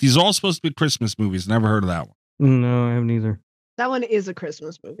 2008. These are all supposed to be Christmas movies. Never heard of that one. No, I haven't either. That one is a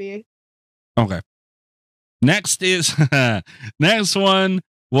Christmas movie. Okay. Next one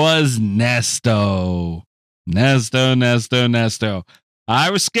was Nesto. Nesto. I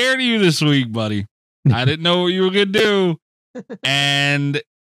was scared of you this week, buddy. I didn't know what you were going to do. And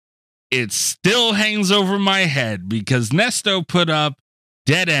it still hangs over my head because Nesto put up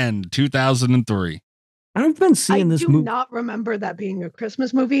Dead End 2003. I've been seeing this I do movie. not remember that being a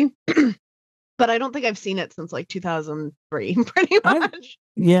Christmas movie, but but I don't think I've seen it since like 2003, pretty much.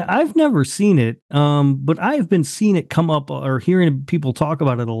 I've never seen it, but I've been seeing it come up or hearing people talk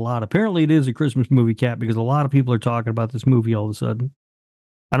about it a lot. Apparently, it is a Christmas movie, Cat, because a lot of people are talking about this movie all of a sudden.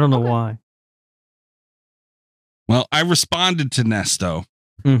 I don't know why. Well, I responded to Nesto.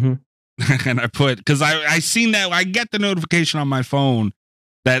 Mm-hmm. And I put, because I seen that, I get the notification on my phone,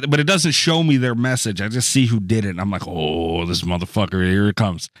 but it doesn't show me their message. I just see who did it. And I'm like, oh, this motherfucker, here it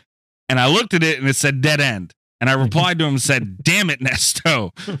comes. And I looked at it and it said dead end. And I replied to him and said, damn it,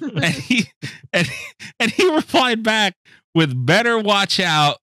 Nesto. and he replied back with better watch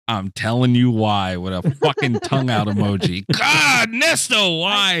out. I'm telling you why, with a fucking tongue out emoji. God, Nesto,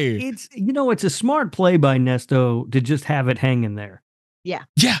 why? It's a smart play by Nesto to just have it hanging there. Yeah.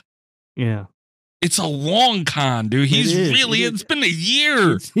 Yeah. Yeah. It's a long con, dude. It's been a year.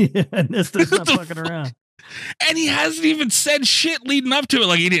 Nesto's not fucking around. And he hasn't even said shit leading up to it.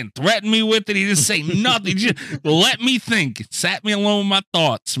 Like, he didn't threaten me with it. He didn't say nothing. He just let me think. Sat me alone with my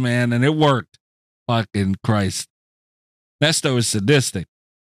thoughts, man. And it worked. Fucking Christ. Nesto is sadistic.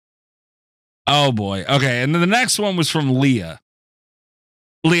 Oh, boy. Okay. And then the next one was from Leah.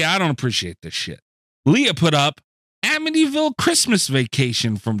 Leah, I don't appreciate this shit. Leah put up Amityville Christmas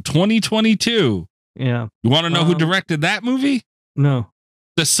Vacation from 2022. Yeah. You want to know who directed that movie? No.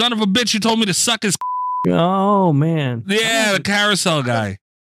 The son of a bitch who told me to suck his. Oh, man. Yeah, the carousel guy.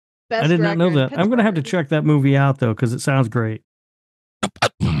 I did not know that. I'm going to have to check that movie out, though, because it sounds great.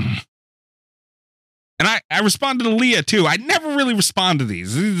 And I responded to Leah, too. I never really respond to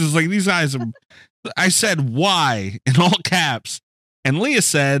these. It's like, these guys are. I said, why, in all caps. And Leah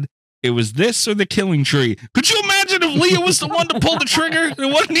said, it was this or the Killing Tree. Could you imagine if Leah was the one to pull the trigger?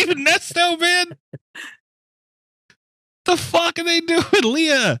 It wasn't even Nesto, man. The fuck are they doing,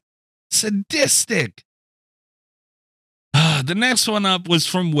 Leah? Sadistic. The next one up was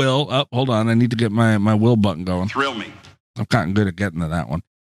from Will. Oh, hold on. I need to get my Will button going. Thrill me. I'm kind of good at getting to that one.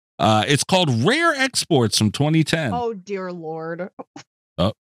 It's called Rare Exports from 2010. Oh, dear Lord.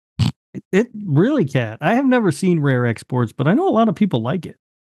 Oh. It really, Cat. I have never seen Rare Exports, but I know a lot of people like it.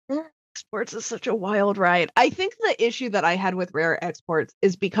 Rare Exports is such a wild ride. I think the issue that I had with Rare Exports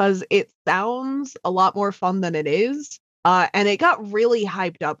is because it sounds a lot more fun than it is. And it got really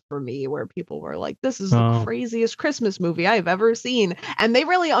hyped up for me where people were like, this is the craziest Christmas movie I've ever seen. And they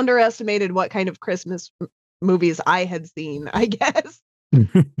really underestimated what kind of Christmas movies I had seen, I guess.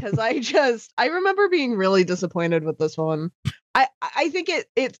 Because I remember being really disappointed with this one. I think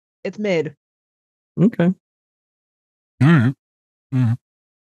it's mid. Okay. All right.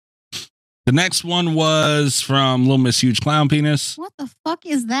 The next one was from Little Miss Huge Clown Penis. What the fuck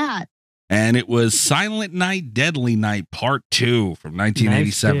is that? And it was Silent Night, Deadly Night, Part 2 from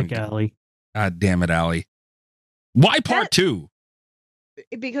 1987. Nice pick, Allie. God damn it, Allie. Why Part 2?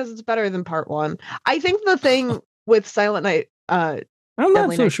 Because it's better than Part 1. I think the thing with Silent Night... I'm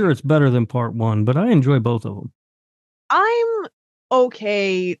not so sure it's better than Part 1, but I enjoy both of them. I'm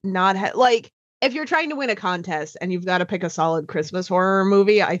okay not... like, if you're trying to win a contest and you've got to pick a solid Christmas horror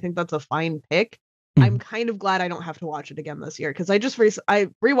movie, I think that's a fine pick. I'm kind of glad I don't have to watch it again this year because I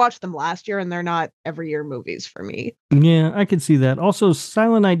rewatched them last year and they're not every year movies for me. Yeah, I could see that. Also,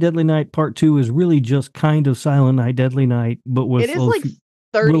 Silent Night, Deadly Night Part 2 is really just kind of Silent Night, Deadly Night, but with it is like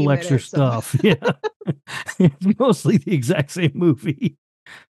 30 little extra stuff. Yeah, it's mostly the exact same movie.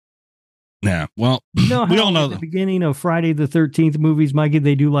 Yeah, well, you know how we don't know at the beginning of Friday the 13th movies, Mikey,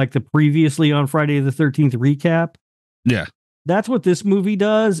 they do like the previously on Friday the 13th recap. Yeah. That's what this movie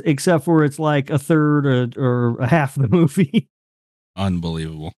does, except for it's like a third or a half of the movie.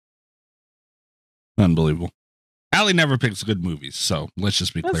 Unbelievable. Allie never picks good movies, so let's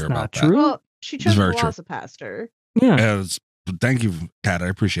just be clear about that. Well, she chose Velocipaster. Yeah. Thank you, Kat. I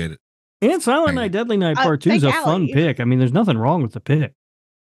appreciate it. And Silent Night, Deadly Night Part 2 is a fun pick. I mean, there's nothing wrong with the pick.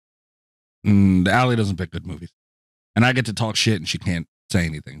 Allie doesn't pick good movies. And I get to talk shit and she can't say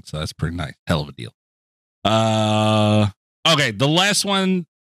anything, so that's pretty nice. Hell of a deal. Okay, the last one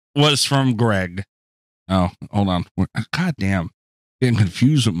was from Greg. Oh, hold on. God damn. Getting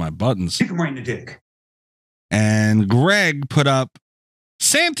confused with my buttons. Kick him right in the dick. And Greg put up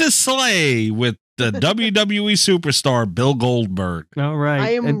Santa's Sleigh with the WWE superstar Bill Goldberg. All right.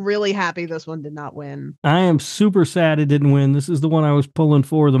 I am really happy this one did not win. I am super sad it didn't win. This is the one I was pulling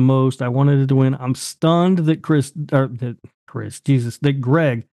for the most. I wanted it to win. I'm stunned that that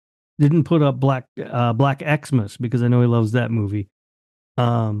Greg didn't put up Black Xmas because I know he loves that movie.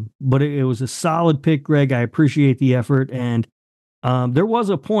 But it was a solid pick, Greg. I appreciate the effort. And there was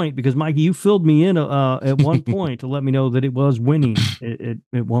a point because Mikey, you filled me in at one point to let me know that it was winning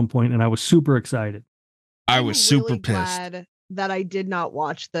at one point, and I was super excited. I was super really pissed glad that I did not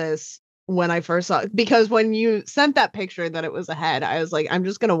watch this when I first saw it, because when you sent that picture that it was ahead, I was like, I'm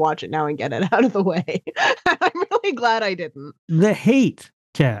just gonna watch it now and get it out of the way. I'm really glad I didn't. The hate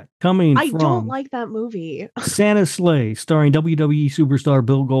cat coming I from don't like that movie. Santa's Sleigh, starring WWE superstar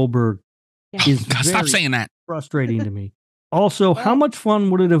Bill Goldberg, is God, stop very saying that. frustrating to me. Also, how much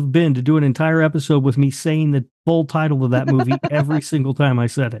fun would it have been to do an entire episode with me saying the full title of that movie every single time I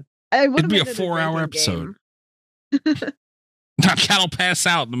said it? It'd be a 4-hour episode. Cat'll pass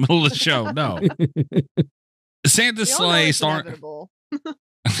out in the middle of the show. No. Santa's Sleigh starring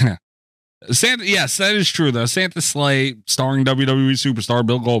Santa. Yes, that is true though. Santa's Sleigh starring WWE superstar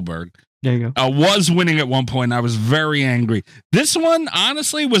Bill Goldberg. There you go. Was winning at one point. I was very angry. This one,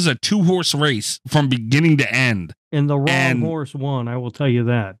 honestly, was a 2-horse race from beginning to end. And the wrong horse won, I will tell you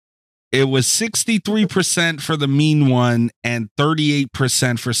that. It was 63% for the mean one and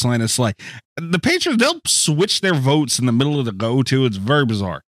 38% for Santa's Sleigh. The Patriots, they'll switch their votes in the middle of the go, too. It's very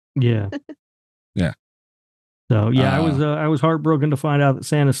bizarre. Yeah. Yeah. So, yeah, I was heartbroken to find out that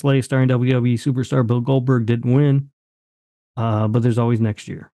Santa's Sleigh starring WWE superstar Bill Goldberg didn't win. But there's always next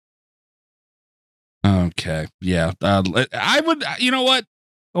year. Okay. Yeah. I would, you know what?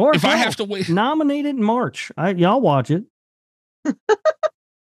 Or if I have to wait, nominate it in March. Y'all watch it.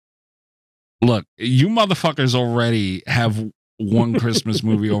 Look, you motherfuckers already have one Christmas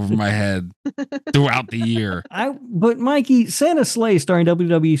movie over my head throughout the year. But Mikey, Santa's Sleigh starring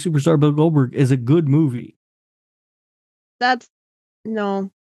WWE superstar Bill Goldberg is a good movie.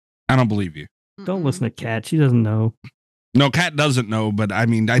 No. I don't believe you. Don't listen to Kat. She doesn't know. No, Kat doesn't know, but I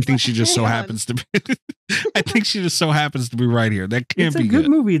mean, I think she just so happens to be. I think she just so happens to be right here. That can't be good. It's a good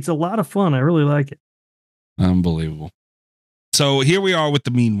movie. It's a lot of fun. I really like it. Unbelievable. So here we are with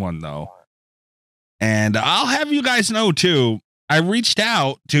the mean one, though. And I'll have you guys know, too, I reached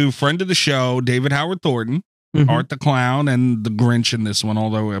out to friend of the show, David Howard Thornton, Art the Clown, and the Grinch in this one,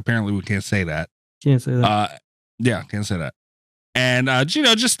 although apparently we can't say that. Can't say that. Yeah, can't say that. And,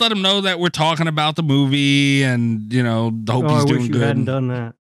 just let him know that we're talking about the movie and, hope he's doing good. You hadn't done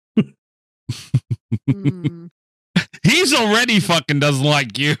that. He's already fucking doesn't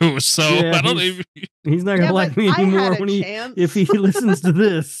like you, so yeah, I don't even. He's not gonna like me anymore if he listens to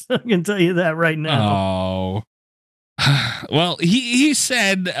this. I can tell you that right Oh, now. well, he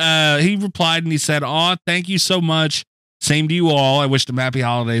said he replied and he said, "Oh, thank you so much. Same to you all. I wished him happy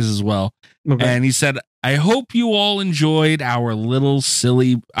holidays as well." Okay. And he said, "I hope you all enjoyed our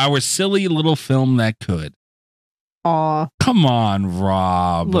silly little film that could." Aw, come on,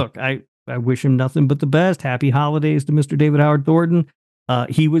 Rob. Look, I wish him nothing but the best. Happy holidays to Mr. David Howard Thornton.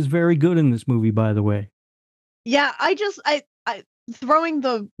 He was very good in this movie, by the way. Yeah, I throwing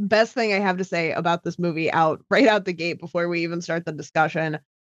the best thing I have to say about this movie right out the gate before we even start the discussion.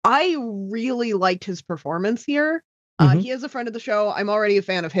 I really liked his performance here. He is a friend of the show. I'm already a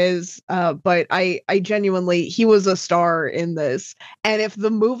fan of his, but I genuinely, he was a star in this. And if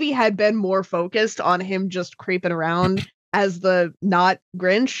the movie had been more focused on him just creeping around as the not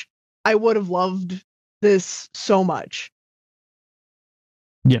Grinch, I would have loved this so much.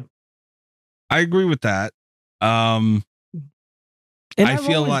 Yeah. I agree with that. And I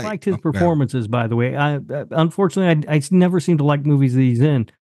feel like liked his performances, by the way. Unfortunately, I never seem to like movies that he's in.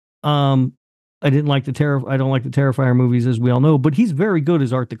 I don't like the Terrifier movies, as we all know, but he's very good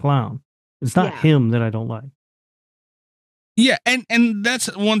as Art the Clown. It's not him that I don't like. Yeah, and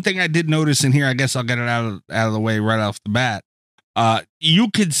that's one thing I did notice in here. I guess I'll get it out of the way right off the bat.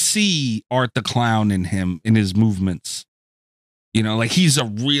 You could see Art the Clown in him, in his movements. Like he's a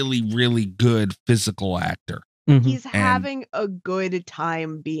really, really good physical actor. He's having a good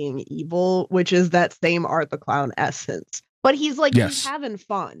time being evil, which is that same Art the Clown essence. But he's like, he's having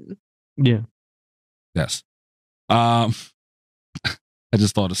fun. Yeah. Yes. I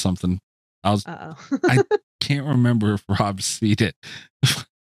just thought of something. I can't remember if Rob's seen it.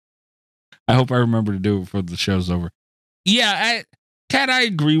 I hope I remember to do it before the show's over. Yeah, Kat, I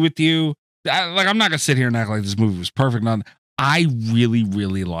agree with you. I'm not gonna sit here and act like this movie was perfect. I really,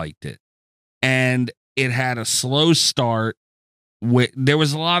 really liked it, and it had a slow start. There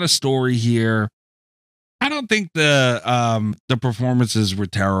was a lot of story here. I don't think the performances were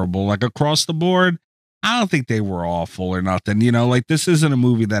terrible. Like across the board, I don't think they were awful or nothing. This isn't a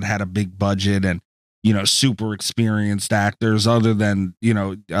movie that had a big budget and super experienced actors other than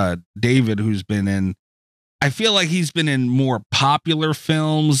David, who's been in. I feel like he's been in more popular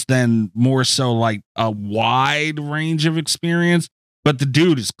films than more so like a wide range of experience. But the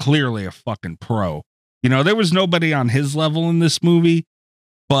dude is clearly a fucking pro. There was nobody on his level in this movie,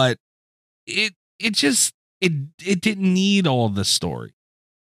 but it didn't need all the story.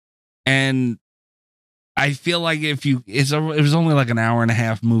 And I feel like it was only like an hour and a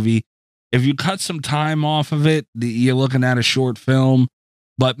half movie. If you cut some time off of it, you're looking at a short film.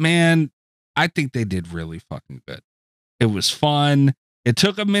 But man, I think they did really fucking good. It was fun. It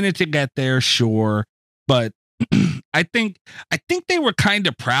took a minute to get there, sure, but I think they were kind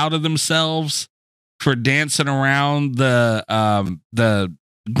of proud of themselves for dancing around the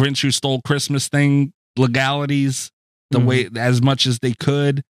Grinch Who Stole Christmas thing legalities the way as much as they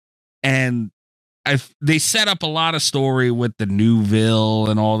could, and they set up a lot of story with the Newville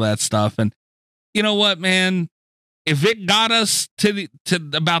and all that stuff. And you know what, man? If it got us to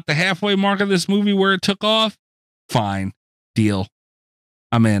about the halfway mark of this movie where it took off, fine, deal.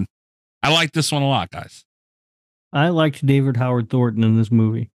 I'm in. I like this one a lot, guys. I liked David Howard Thornton in this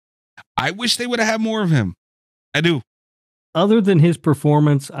movie. I wish they would have had more of him. I do. Other than his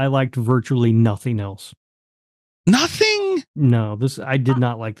performance, I liked virtually nothing else. Nothing? No, I did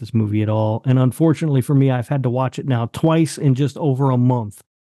not like this movie at all. And unfortunately for me, I've had to watch it now twice in just over a month.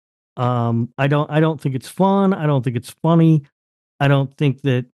 I don't think it's fun. I don't think it's funny. I don't think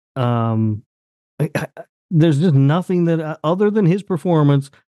that there's just nothing that other than his performance.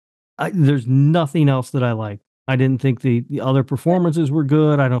 There's nothing else that I like. I didn't think the other performances were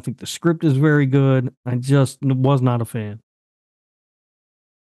good. I don't think the script is very good. I just was not a fan.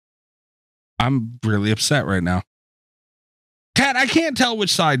 I'm really upset right now. Kat, I can't tell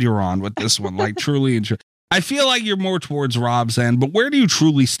which side you're on with this one. Like truly and I feel like you're more towards Rob's end, but where do you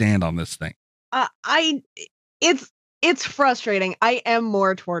truly stand on this thing? It's frustrating. I am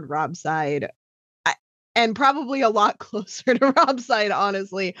more toward Rob's side, and probably a lot closer to Rob's side.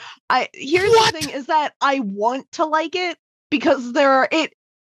 Honestly, here's the thing: is that I want to like it because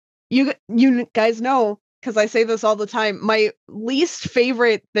you guys know, because I say this all the time. My least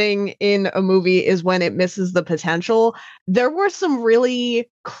favorite thing in a movie is when it misses the potential. There were some really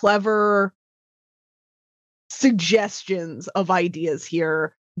clever suggestions of ideas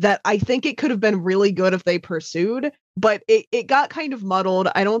here that I think it could have been really good if they pursued, but it got kind of muddled.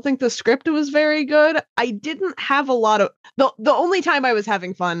 I don't think the script was very good. I didn't have a lot of the only time I was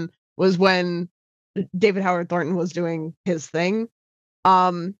having fun was when David Howard Thornton was doing his thing.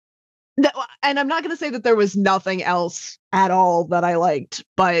 And I'm not going to say that there was nothing else at all that I liked,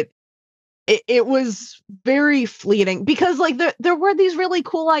 but it was very fleeting because like there were these really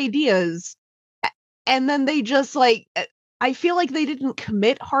cool ideas. And then they just I feel like they didn't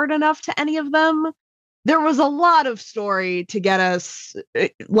commit hard enough to any of them. There was a lot of story to get us,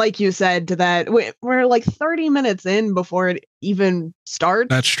 like you said, to that. We're like 30 minutes in before it even starts.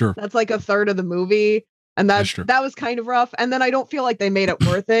 That's true. That's like a third of the movie. And that was kind of rough. And then I don't feel like they made it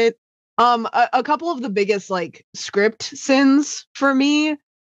worth it. A couple of the biggest like script sins for me,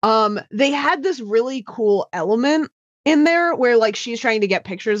 they had this really cool element in there where like she's trying to get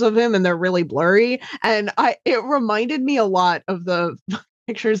pictures of him and they're really blurry, and it reminded me a lot of the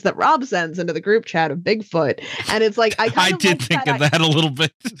pictures that Rob sends into the group chat of Bigfoot, and it's like I did think of that a little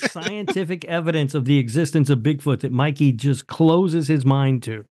bit. Scientific evidence of the existence of Bigfoot that Mikey just closes his mind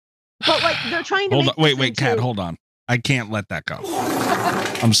to. But like they're trying to wait, Kat, hold on. I can't let that go.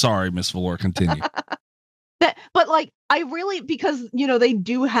 I'm sorry, Miss Valor. Continue. But like I really, because they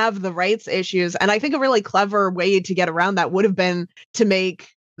do have the rights issues, and I think a really clever way to get around that would have been to make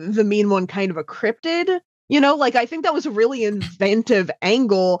the mean one kind of a cryptid. Like I think that was a really inventive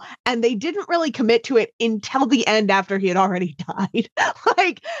angle, and they didn't really commit to it until the end after he had already died.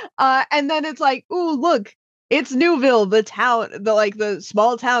 And then it's like, ooh, look, it's Newville, the town, the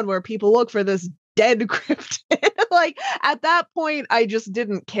small town where people look for this dead cryptid. Like at that point, I just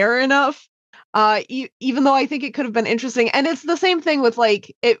didn't care enough. Even though I think it could have been interesting, and it's the same thing with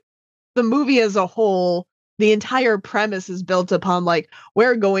the movie as a whole. The entire premise is built upon like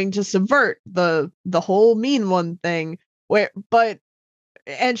we're going to subvert the whole mean one thing.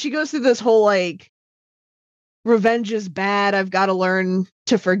 And she goes through this whole like revenge is bad. I've got to learn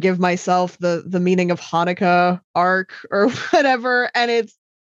to forgive myself. The meaning of Hanukkah arc or whatever, and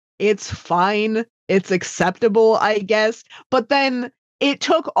it's fine. It's acceptable, I guess. But then it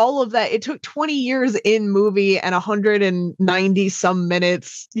took all of that. It took 20 years in movie and 190 some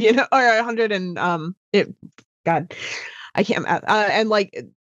minutes, or 100 and God, I can't. And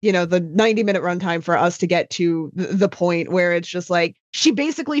the 90-minute runtime for us to get to the point where it's just like she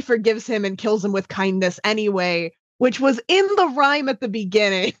basically forgives him and kills him with kindness anyway, which was in the rhyme at the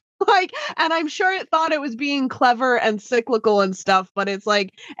beginning. And I'm sure it thought it was being clever and cyclical and stuff, but it's like,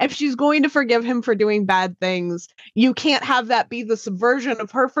 if she's going to forgive him for doing bad things, you can't have that be the subversion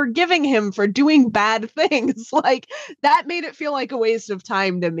of her forgiving him for doing bad things. That made it feel like a waste of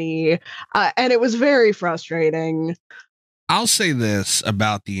time to me. And it was very frustrating. I'll say this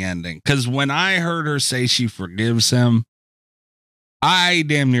about the ending, because when I heard her say she forgives him, I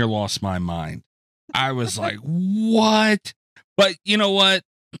damn near lost my mind. I was like, what? But you know what?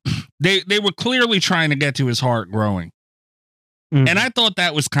 They were clearly trying to get to his heart growing. Mm. And I thought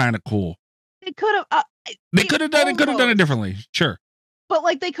that was kind of cool. They could have. They could have done it differently. Sure. But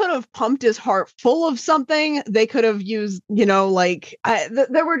like they could have pumped his heart full of something. They could have used, there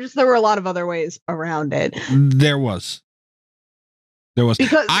were a lot of other ways around it. There was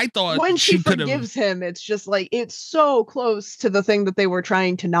Because I thought when she could have forgives him, it's just like it's so close to the thing that they were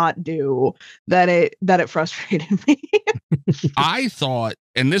trying to not do that it frustrated me. I thought,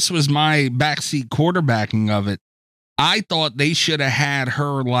 and this was my backseat quarterbacking of it, I thought they should have had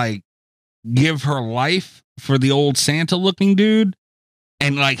her like give her life for the old Santa looking dude.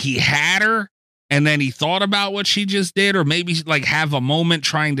 And like he had her and then he thought about what she just did, or maybe like have a moment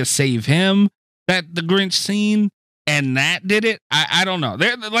trying to save him, that the Grinch scene, and that did it. I don't know.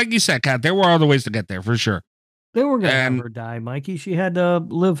 There, like you said, Kat, there were other ways to get there for sure. They were going to have her die, Mikey. She had to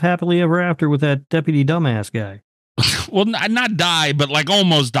live happily ever after with that deputy dumbass guy. Well, not die, but like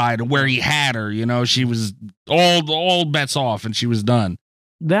almost die to where he had her. You know, she was all bets off and she was done.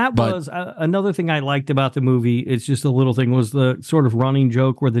 That was another thing I liked about the movie. It's just a little thing, was the sort of running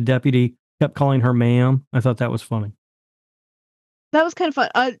joke where the deputy kept calling her ma'am. I thought that was funny. That was kind of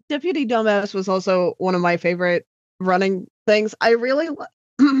fun. Deputy Dumbass was also one of my favorite running things. I really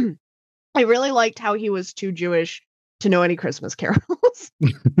liked how he was too Jewish to know any Christmas carols.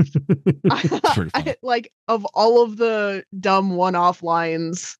 Like, of all of the dumb one-off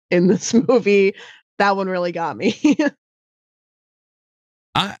lines in this movie, that one really got me.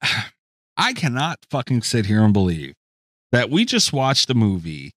 I cannot fucking sit here and believe that we just watched a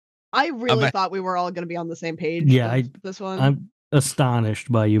movie. I really thought we were all going to be on the same page. Yeah, this one. I'm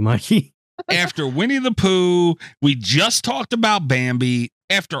astonished by you, Mikey. After Winnie the Pooh, we just talked about Bambi.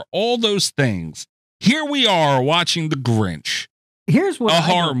 After all those things, here we are watching The Grinch. Here's what a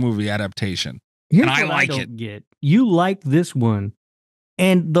horror movie adaptation. Here's and I what like I don't it. Get. You like this one.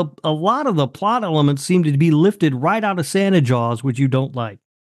 And a lot of the plot elements seem to be lifted right out of Santa Jaws, which you don't like.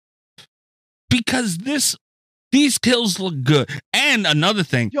 Because these kills look good. And another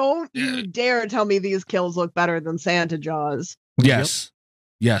thing. Don't you dare tell me these kills look better than Santa Jaws. Yes.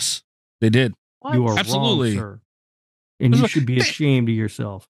 Yep. Yes, they did. What? You are absolutely wrong, sir. And you should be ashamed of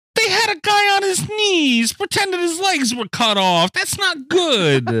yourself. They had a guy on his knees pretending his legs were cut off. That's not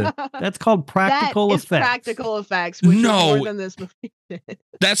good. That's called practical effects. Practical effects, which is more than this movie did.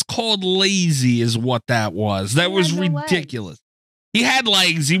 That's called lazy, is what that was. That was ridiculous. He had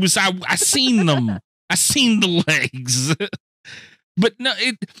legs. He was. I seen them. I seen the legs. But no,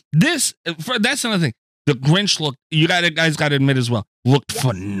 that's another thing. The Grinch looked. Guys got to admit as well. Looked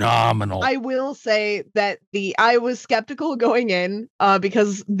phenomenal. I will say that I was skeptical going in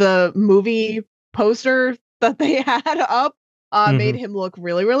because the movie poster that they had up made him look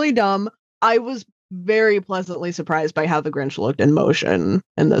really, really dumb. I was very pleasantly surprised by how the Grinch looked in motion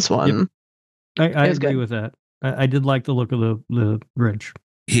in this one. Yep. I agree with that. I did like the look of the Grinch.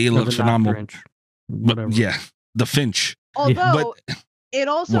 He looked phenomenal. Grinch, whatever. Yeah, the Finch. Although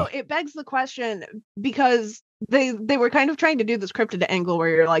it begs the question, because they were kind of trying to do this cryptid angle where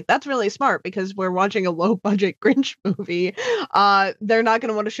you're like, that's really smart because we're watching a low budget Grinch movie. They're not going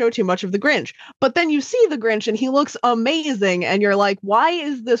to want to show too much of the Grinch. But then you see the Grinch and he looks amazing. And you're like, why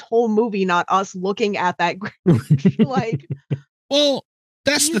is this whole movie not us looking at that Grinch? Like, well,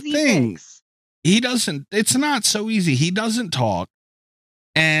 that's the thing. Fix. It's not so easy. He doesn't talk.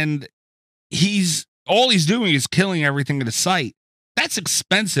 And all he's doing is killing everything in his sight. That's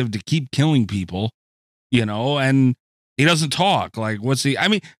expensive to keep killing people, and he doesn't talk. Like, I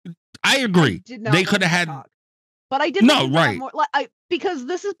mean, I agree. They could have had, but I didn't. No, right. Because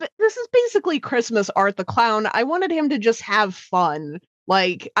this is basically Christmas Art the Clown. I wanted him to just have fun.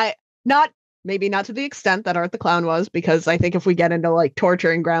 Like, maybe not to the extent that Art the Clown was, because I think if we get into like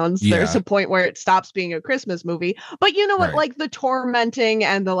torturing grounds, there's a point where it stops being a Christmas movie. But you know what, like the tormenting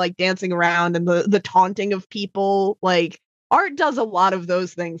and the like dancing around and the taunting of people, like Art does a lot of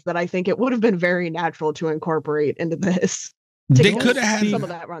those things that I think it would have been very natural to incorporate into this. They could have had some of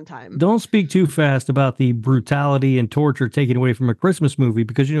that runtime. Don't speak too fast about the brutality and torture taken away from a Christmas movie,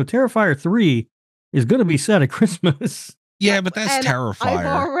 because Terrifier 3 is going to be set at Christmas. Yeah, but that's Terrifier. I've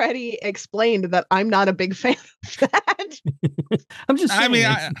already explained that I'm not a big fan of that. I'm just saying. I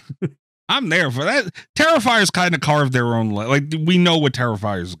mean, I'm there for that. Terrifiers kind of carved their own. Like, we know what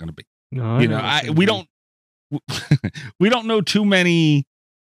Terrifiers is going to be. No, we don't know too many.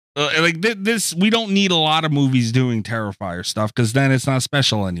 Like this, we don't need a lot of movies doing Terrifier stuff, because then it's not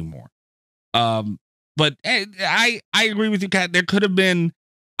special anymore. But I agree with you, Kat. There could have been.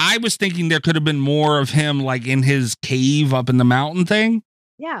 I was thinking there could have been more of him like in his cave up in the mountain thing.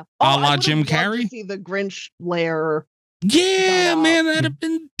 Yeah. A la I would've Jim loved to Carrey? see the Grinch lair. Yeah, Dog. man, that'd have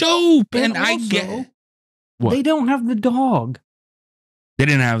been dope. And I also, get what? they don't have the dog. They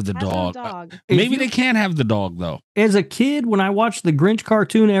didn't have the Has no dog. dog. Maybe If they you- can't have the dog though. As a kid, when I watched the Grinch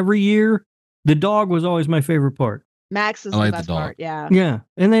cartoon every year, the dog was always my favorite part. Max is I like the the best dog. part. Yeah. Yeah,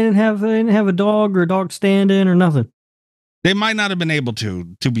 and they didn't have a dog or a dog stand-in or nothing. They might not have been able to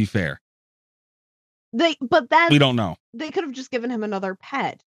be fair. But We don't know. they could have just given him another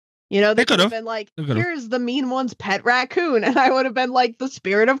pet. You know, They they could have could've. been like, They could've. here's the mean one's pet raccoon. And I would have been like, the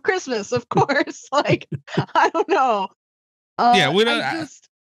spirit of Christmas, of course. Like, I don't know. Yeah, we don't-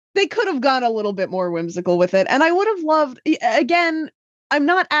 they could have gone a little bit more whimsical with it. And I would have loved, again, I'm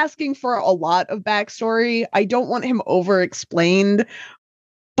not asking for a lot of backstory. I don't want him over explained.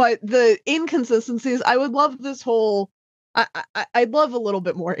 But the inconsistencies, I would love this whole. I'd love a little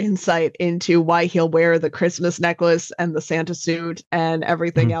bit more insight into why he'll wear the Christmas necklace and the Santa suit and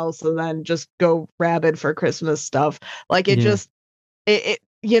everything else, and then just go rabid for Christmas stuff. Like it just,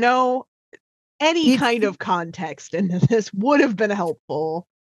 you know, any kind of context into this would have been helpful.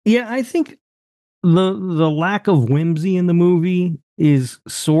 Yeah, I think the lack of whimsy in the movie is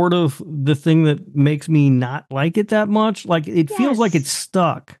sort of the thing that makes me not like it that much. Like it feels like it's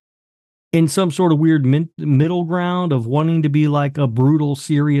stuck in some sort of weird middle ground of wanting to be like a brutal,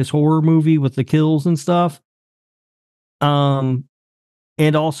 serious horror movie with the kills and stuff.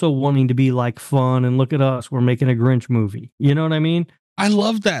 And also wanting to be like fun and look at us, we're making a Grinch movie. You know what I mean? I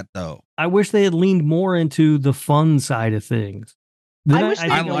love that though. I wish they had leaned more into the fun side of things. I wish they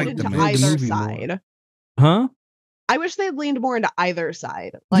I had like leaned the into mix. either Movie more. side. Huh? I wish they had leaned more into either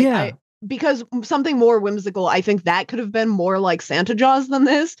side. Like, Yeah. because something more whimsical, I think that could have been more like Santa Jaws than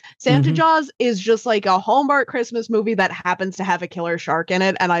this. Santa Mhm. Jaws is just like a Hallmark Christmas movie that happens to have a killer shark in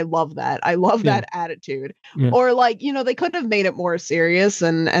it, and I love that. I love Yeah. that attitude. Yeah. Or like, you know, they could have made it more serious,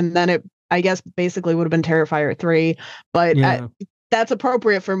 and then it, I guess, basically would have been Terrifier 3. But Yeah. that's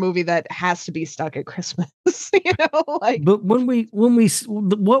appropriate for a movie that has to be stuck at Christmas. You know, like. But what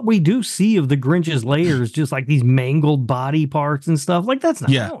we do see of the Grinch's lair is just like these mangled body parts and stuff. Like that's not.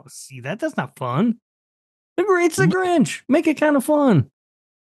 Yeah. I don't want to see that. That's not fun. It's the Grinch. Make it kind of fun.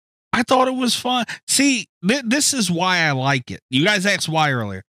 I thought it was fun. See, this is why I like it. You guys asked why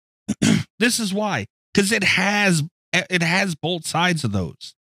earlier. This is why, because it has both sides of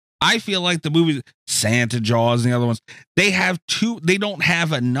those. I feel like the movies, Santa Jaws and the other ones, they don't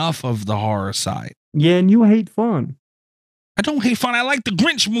have enough of the horror side. Yeah, and you hate fun. I don't hate fun. I like the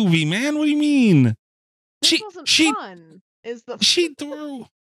Grinch movie, man. What do you mean? This wasn't fun.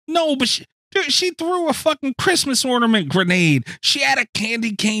 She threw a fucking Christmas ornament grenade. She had a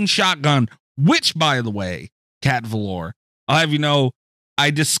candy cane shotgun, which, by the way, Cat Valor, I'll have you know,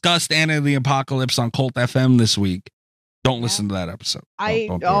 I discussed Anna and the Apocalypse on Cult FM this week. Don't listen to that episode.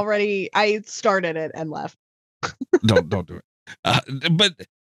 Don't do it. I started it and left. Don't do it. But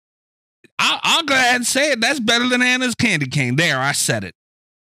I'll go ahead and say it. That's better than Anna's candy cane. There, I said it.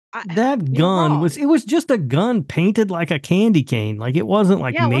 That gun was just a gun painted like a candy cane. Like it wasn't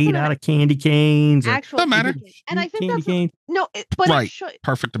like made out of candy canes. Actual Doesn't matter. And I think candy that's cane. no, but Right. it should.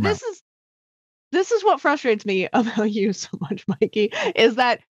 Perfect amount. This is what frustrates me about you so much, Mikey, is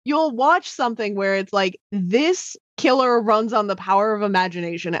that you'll watch something where it's like this killer runs on the power of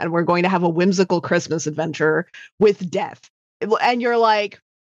imagination and we're going to have a whimsical Christmas adventure with death. And you're like,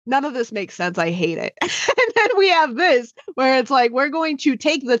 none of this makes sense. I hate it. And then we have this where it's like, we're going to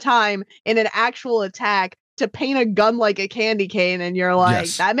take the time in an actual attack to paint a gun like a candy cane. And you're like,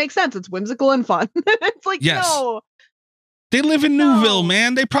 Yes. that makes sense. It's whimsical and fun. It's like, Yes. no. They live in Newville,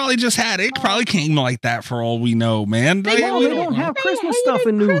 man. They probably just had it. Probably came like that for all we know, man. They We don't know. have They Christmas hated stuff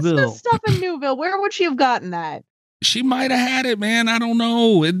in Newville. Christmas stuff in Newville. Where would she have gotten that? She might have had it, man. I don't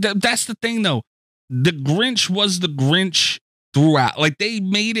know. That's the thing, though. The Grinch was the Grinch throughout. Like they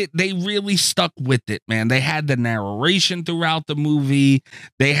made it. They really stuck with it, man. They had the narration throughout the movie.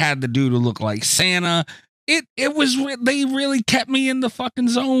 They had the dude who looked like Santa. They really kept me in the fucking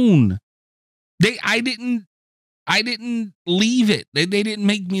zone. I didn't leave it. They didn't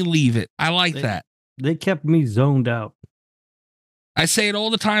make me leave it. I like that. They kept me zoned out. I say it all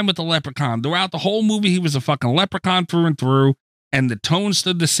the time with the leprechaun. Throughout the whole movie, he was a fucking leprechaun through and through, and the tone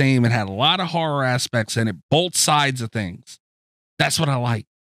stood the same. It had a lot of horror aspects in it, both sides of things. That's what I like.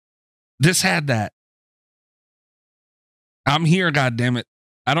 This had that. I'm here, goddammit.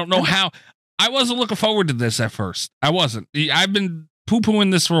 I don't know how. I wasn't looking forward to this at first. I wasn't. I've been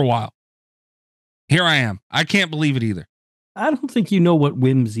poo-pooing this for a while. Here I am. I can't believe it either. I don't think you know what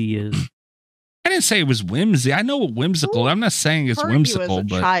whimsy is. I didn't say it was whimsy. I know what whimsical. I'm not saying it's Hurt whimsical, you as a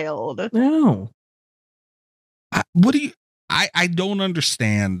but child. No. what do you? I don't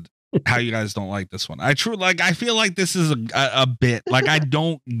understand how you guys don't like this one. I feel like this is a bit. Like I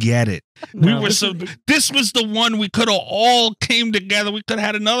don't get it. No, This was the one we could have all came together. We could have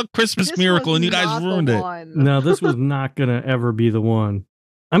had another Christmas This miracle, was and you guys not the ruined it. one. No, this was not gonna ever be the one.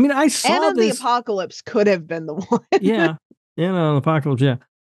 I mean, I saw And in this. the Apocalypse could have been the one. Yeah, Apocalypse. Yeah,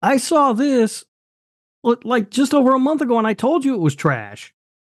 I saw this like just over a month ago, and I told you it was trash.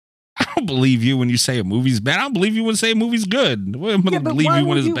 I don't believe you when you say a movie's bad. I don't believe you when you say a movie's good. I'm gonna believe you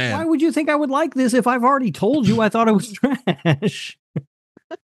when it's bad. Why would you think I would like this if I've already told you I thought it was trash?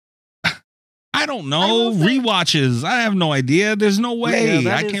 I don't know. Rewatches. I have no idea. There's no way.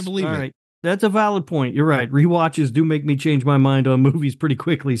 I can't believe it. Right. That's a valid point. You're right. Rewatches do make me change my mind on movies pretty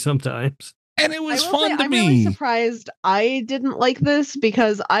quickly sometimes. And it was I will fun say, to I'm me. really surprised I didn't like this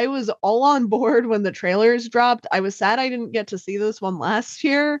because I was all on board when the trailers dropped. I was sad I didn't get to see this one last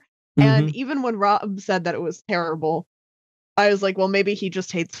year. And even when Rob said that it was terrible, I was like, well, maybe he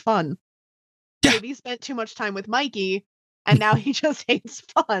just hates fun. Yeah. Maybe he spent too much time with Mikey and now he just hates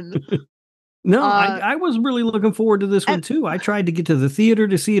fun. No, I was really looking forward to this one too. I tried to get to the theater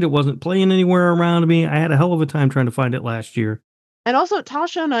to see it. It wasn't playing anywhere around me. I had a hell of a time trying to find it last year. And also,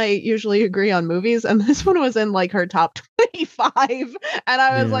 Tasha and I usually agree on movies, and this one was in like her top 25. And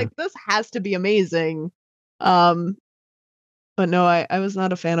I was like, this has to be amazing. But no, I was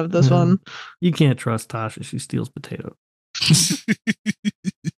not a fan of this one. You can't trust Tasha. She steals potatoes.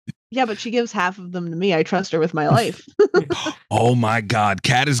 Yeah, but she gives half of them to me. I trust her with my life. Oh my God.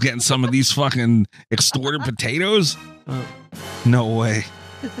 Kat is getting some of these fucking extorted potatoes. No way.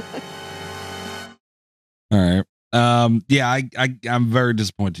 All right. Yeah, I'm very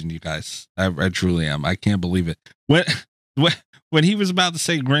disappointed in you guys. I truly am. I can't believe it. When he was about to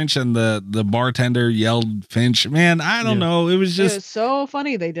say Grinch and the bartender yelled Finch, man, I don't know. It was just so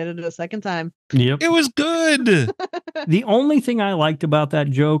funny. They did it a second time. Yep. It was good. The only thing I liked about that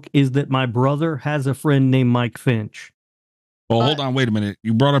joke is that my brother has a friend named Mike Finch. Well, hold on. Wait a minute.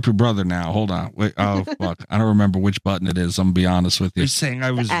 You brought up your brother now. Hold on. Wait. Oh, fuck. I don't remember which button it is. I'm going to be honest with you. You're saying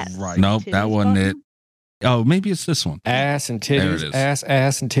I was right. Nope, that wasn't it. Oh, maybe it's this one. Ass and titties, ass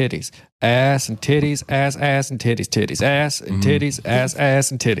and titties, ass and titties, ass and titties, titties, ass and titties, ass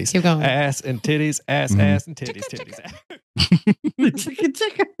and titties. Keep going. Ass and titties, ass and titties, titties.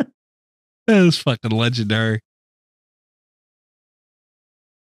 That was fucking legendary.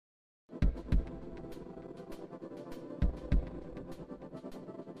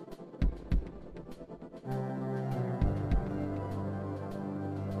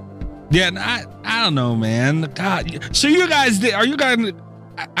 Yeah, I don't know, man. God, so you guys did? Are you guys?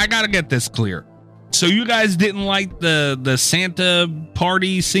 I gotta get this clear. So you guys didn't like the Santa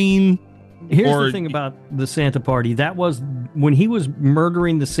party scene? Here's the thing about the Santa party. That was when he was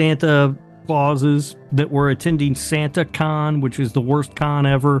murdering the Santa Clauses that were attending Santa Con, which is the worst con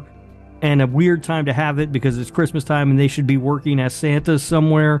ever, and a weird time to have it because it's Christmas time and they should be working as Santas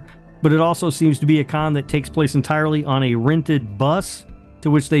somewhere. But it also seems to be a con that takes place entirely on a rented bus, to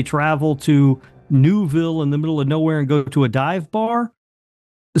which they travel to Newville in the middle of nowhere and go to a dive bar.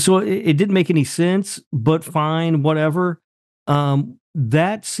 So it didn't make any sense, but fine, whatever.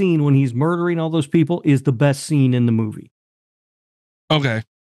 That scene when he's murdering all those people is the best scene in the movie. Okay.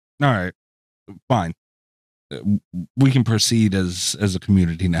 All right. Fine. We can proceed as a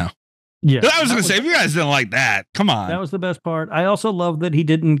community now. Yeah. I was going to say, if you guys didn't like that, come on. That was the best part. I also love that he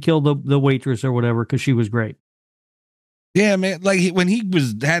didn't kill the waitress or whatever because she was great. Yeah, man. Like when he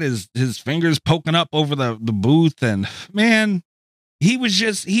had his fingers poking up over the booth, and man,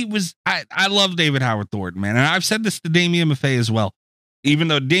 I love David Howard Thornton, man. And I've said this to Damien Maffei as well, even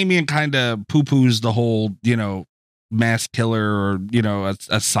though Damien kind of poo-poos the whole, mass killer or,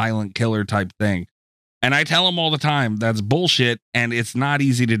 a silent killer type thing. And I tell him all the time, that's bullshit. And it's not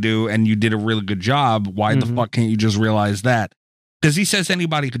easy to do. And you did a really good job. Why the fuck can't you just realize that? Because he says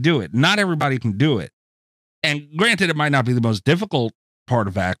anybody could do it. Not everybody can do it. And granted, it might not be the most difficult part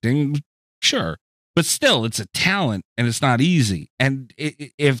of acting, sure, but still, it's a talent and it's not easy. And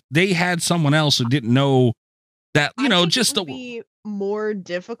if they had someone else who didn't know that, just it would be more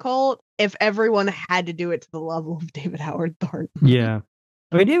difficult if everyone had to do it to the level of David Howard Thornton. Yeah,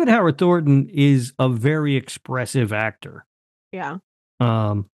 I mean, David Howard Thornton is a very expressive actor. Yeah,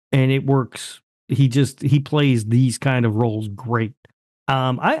 and it works. He plays these kind of roles great.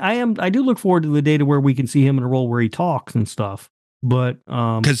 I do look forward to the day to where we can see him in a role where he talks and stuff, but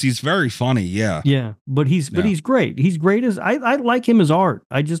because he's very funny. Yeah. But he's great. He's great as I like him as Art.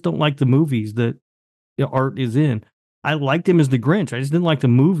 I just don't like the movies that the Art is in. I liked him as the Grinch. I just didn't like the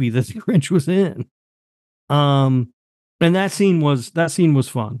movie that the Grinch was in. And that scene was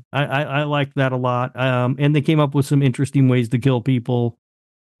fun. I liked that a lot. And they came up with some interesting ways to kill people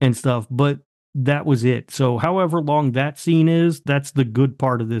and stuff, but that was it. So however long that scene is, that's the good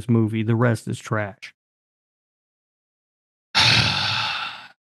part of this movie. The rest is trash.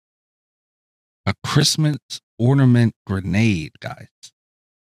 A Christmas ornament grenade, guys.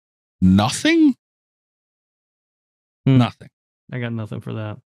 Nothing? Nothing. I got nothing for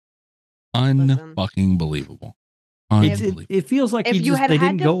that. Unfucking believable. Unbelievable. It feels like If you had they had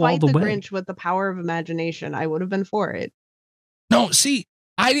didn't to go all fight the the way. Grinch with the power of imagination, I would have been for it. No, see,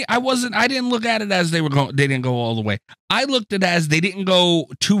 I didn't look at it as they didn't go all the way. I looked at it as they didn't go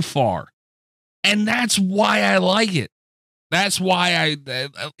too far. And that's why I like it. That's why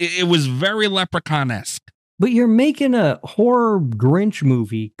it was very Leprechaun-esque. But you're making a horror Grinch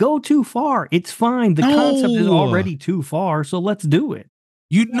movie. Go too far. It's fine. The concept is already too far, so let's do it.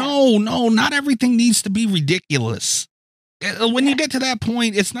 No, not everything needs to be ridiculous. When you get to that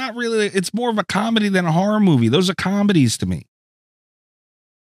point, it's not really, it's more of a comedy than a horror movie. Those are comedies to me.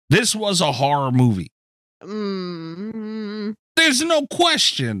 This was a horror movie. There's no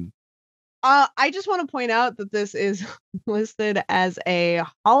question. I just want to point out that this is listed as a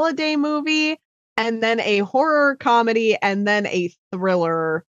holiday movie and then a horror comedy and then a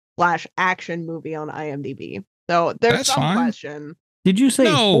thriller / action movie on IMDb. So there's some question. Did you say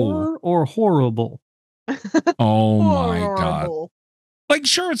horror or horrible? Oh my God. Like,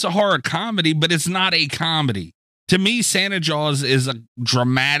 sure, it's a horror comedy, but it's not a comedy. To me, Santa Jaws is a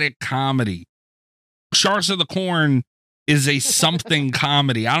dramatic comedy. Sharks of the Corn is a something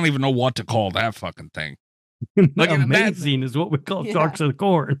comedy. I don't even know what to call that fucking thing. Like, amazing is what we call Sharks of the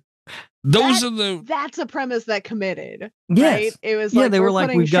Corn. That's a premise that committed. Yes. Right? It was like, they were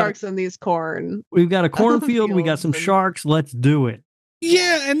putting we've sharks in these corn. We've got a cornfield, we got some sharks, let's do it.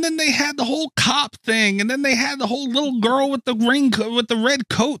 Yeah, and then they had the whole cop thing, and then they had the whole little girl with the with the red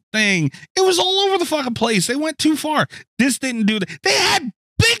coat thing. It was all over the fucking place. They went too far. This didn't do that. They had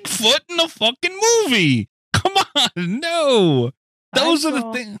Bigfoot in the fucking movie. Come on, no. Those are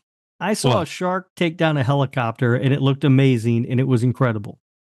the things. I saw a shark take down a helicopter, and it looked amazing, and it was incredible.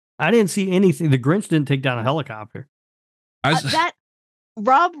 I didn't see anything. The Grinch didn't take down a helicopter.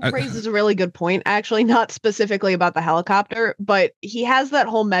 Rob raises a really good point, actually, not specifically about the helicopter, but he has that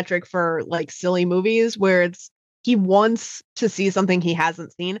whole metric for like silly movies where he wants to see something he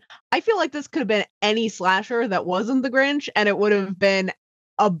hasn't seen. I feel like this could have been any slasher that wasn't the Grinch, and it would have been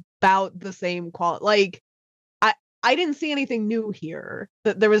about the same quality. Like, I didn't see anything new here.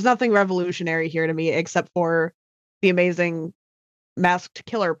 There was nothing revolutionary here to me except for the amazing masked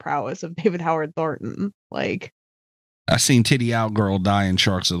killer prowess of David Howard Thornton. Like, I seen Titty Out Girl die in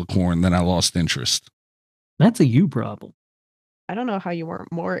Sharks of the Corn, then I lost interest. That's a you problem. I don't know how you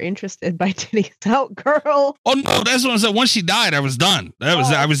weren't more interested by Titty Out Girl. Oh no, that's what I said. Once she died, I was done.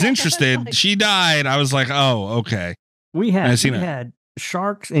 I was interested. She died. I was like, oh, okay. We had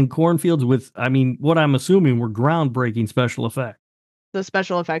sharks in cornfields with, I mean, what I'm assuming were groundbreaking special effects. The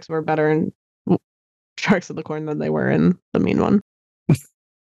special effects were better in Sharks of the Corn than they were in the mean one.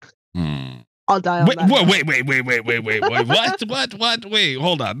 I'll die on that. What? Wait,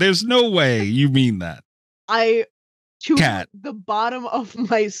 hold on. There's no way you mean that. To the bottom of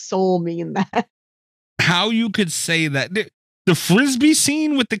my soul mean that. How you could say that? The frisbee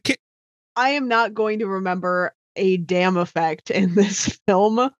scene with the kid. I am not going to remember a damn effect in this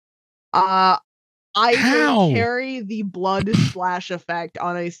film. I will carry the blood splash effect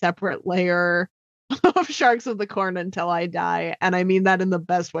on a separate layer of Sharks of the Corn until I die, and I mean that in the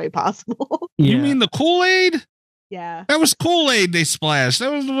best way possible. You mean the Kool-Aid? Yeah. That was Kool-Aid they splashed. That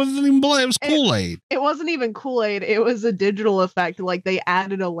wasn't even blood. It was Kool-Aid. It wasn't even Kool-Aid. It was a digital effect. Like, they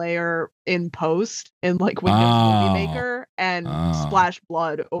added a layer in post in like Windows Movie Maker and splashed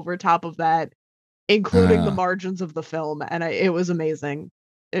blood over top of that, including the margins of the film, and it was amazing.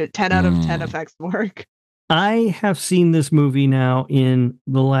 10 out of 10 effects work. I have seen this movie now in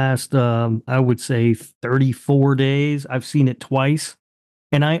the last, I would say 34 days. I've seen it twice,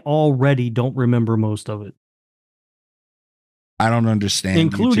 and I already don't remember most of it. I don't understand.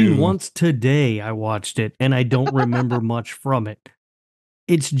 Including once today, I watched it, and I don't remember much from it.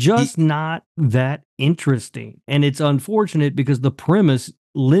 It's just not that interesting, and it's unfortunate because the premise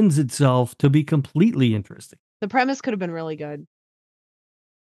lends itself to be completely interesting. The premise could have been really good.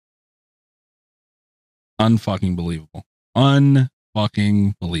 Unfucking believable.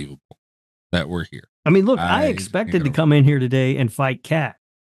 Unfucking believable that we're here. I mean, look, I expected to come in here today and fight Cat.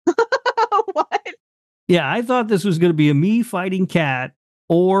 What? Yeah, I thought this was going to be a me fighting Cat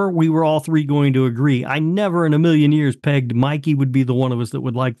or we were all three going to agree. I never in a million years pegged Mikey would be the one of us that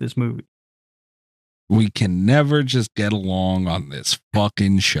would like this movie. We can never just get along on this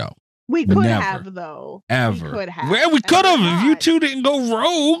fucking show. We could Never. have, though. Ever. We could have. Well, we could have if you not. two didn't go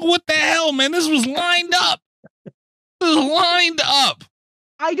rogue. What the hell, man? This was lined up. This was lined up.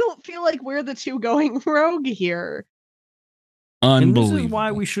 I don't feel like we're the two going rogue here. And this Unbelievable. is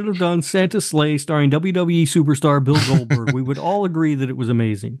why we should have done Santa's Sleigh starring WWE superstar Bill Goldberg. We would all agree that it was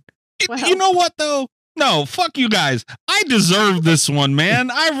amazing. Well. You know what, though? No, fuck you guys. I deserved this one, man.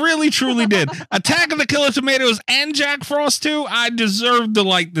 I really, truly did. Attack of the Killer Tomatoes and Jack Frost 2, I deserved to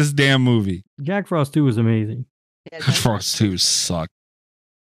like this damn movie. Jack Frost 2 was amazing. Yeah, Jack Frost 2 sucked.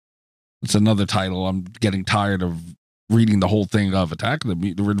 It's another title I'm getting tired of reading the whole thing of. Attack of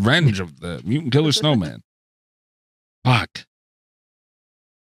the Revenge of the Mutant Killer Snowman. Fuck.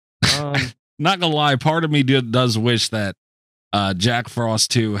 Not gonna lie, part of me does wish that Jack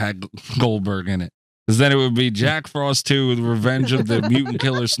Frost 2 had Goldberg in it. Because then it would be Jack Frost 2, The Revenge of the Mutant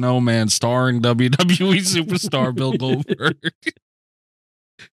Killer Snowman, starring WWE superstar Bill Goldberg.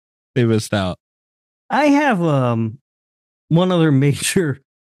 They missed out. I have one other major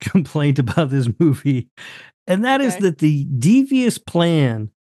complaint about this movie, and that is that the devious plan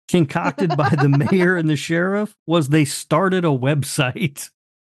concocted by the mayor and the sheriff was they started a website.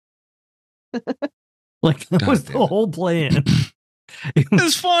 Like, that was the whole plan.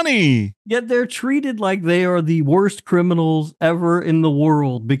 It's funny. Yet they're treated like they are the worst criminals ever in the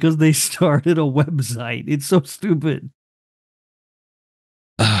world because they started a website. It's so stupid.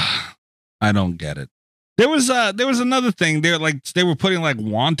 I don't get it. There was another thing. They were putting like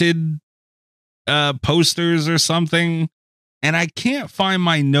wanted posters or something, and I can't find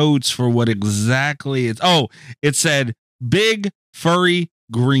my notes for what exactly it's. Oh, it said big furry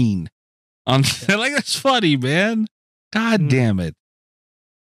green. Like, that's funny, man. God damn it.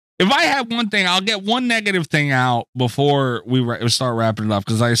 If I have one thing, I'll get one negative thing out before we start wrapping it up,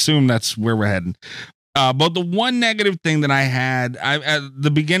 because I assume that's where we're heading. But the one negative thing that I had, at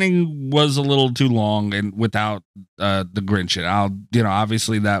the beginning was a little too long and without the Grinch.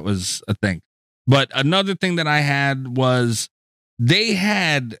 Obviously that was a thing. But another thing that I had was they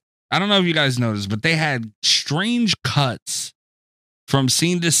had, I don't know if you guys noticed, but they had strange cuts from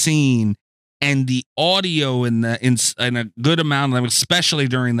scene to scene. And the audio in a good amount of them, especially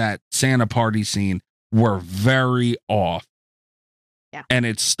during that Santa party scene, were very off. Yeah. And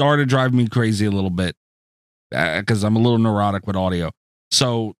it started driving me crazy a little bit because I'm a little neurotic with audio.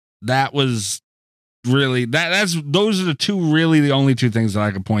 So that was really those are the only two things that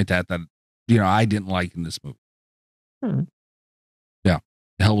I could point at that I didn't like in this movie. Yeah,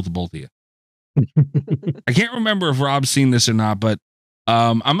 the hell with the both of you. I can't remember if Rob's seen this or not, but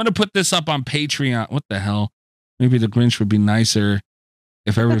I'm going to put this up on Patreon. What the hell? Maybe the Grinch would be nicer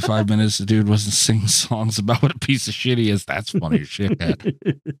if every 5 minutes the dude wasn't singing songs about what a piece of shit he is. That's funny as shit, Cat.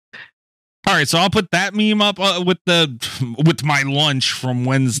 All right, so I'll put that meme up with my lunch from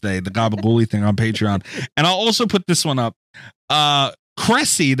Wednesday, the Gabagooli thing on Patreon. And I'll also put this one up.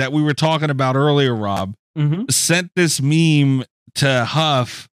 Cressy, that we were talking about earlier, Rob, sent this meme to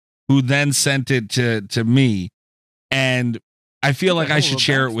Huff, who then sent it to me. And I feel like I should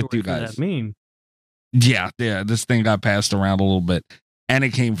share it with you guys. That meme. Yeah, this thing got passed around a little bit, and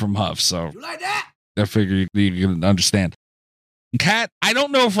it came from Huff, so You like that? I figure you can understand. Kat, I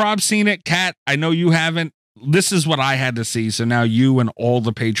don't know if Rob's seen it. Kat, I know you haven't. This is what I had to see, so now you and all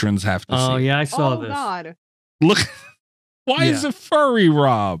the patrons have to see. Oh yeah, I saw this. God. Look, why is it furry,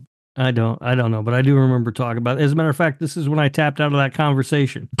 Rob? I don't know, but I do remember talking about it. As a matter of fact, this is when I tapped out of that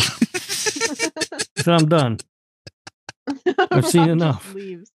conversation. So I'm done. I've seen enough.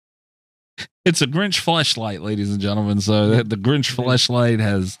 It's a Grinch fleshlight, ladies and gentlemen. So the Grinch fleshlight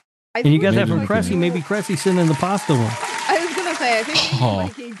has. And you got that from Cressy. Maybe Cressy sent in the pasta one. I was gonna say, I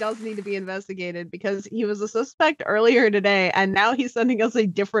think he does need to be investigated because he was a suspect earlier today, and now he's sending us a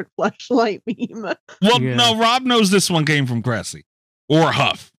different fleshlight meme. Well, no, Rob knows this one came from Cressy or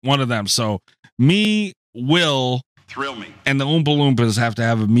Huff, one of them. So me, Will, Thrill me, and the Oompa Loompas have to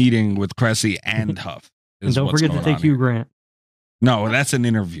have a meeting with Cressy and Huff. And don't forget to take Hugh Grant. No, that's an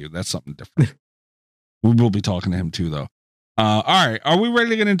interview. That's something different. We will be talking to him too, though. All right. Are we ready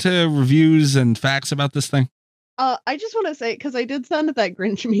to get into reviews and facts about this thing? I just want to say, because I did send that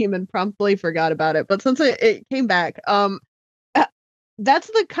Grinch meme and promptly forgot about it, but since it came back, that's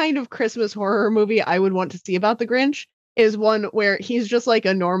the kind of Christmas horror movie I would want to see about the Grinch, is one where he's just like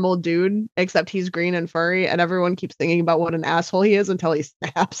a normal dude, except he's green and furry, and everyone keeps thinking about what an asshole he is until he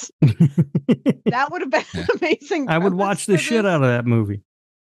snaps. That would have been amazing. I would watch the shit out of that movie.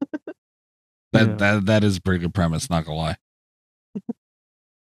 That is a pretty good premise, not gonna lie.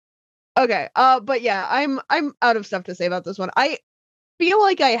 Okay. But yeah, I'm out of stuff to say about this one. I feel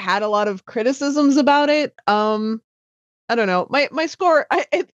like I had a lot of criticisms about it. I don't know. My score.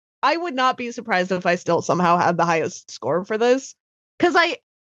 I would not be surprised if I still somehow had the highest score for this, because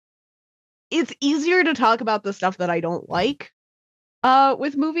it's easier to talk about the stuff that I don't like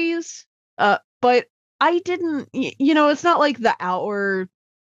with movies. But I didn't. It's not like the hour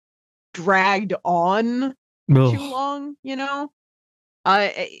dragged on too long.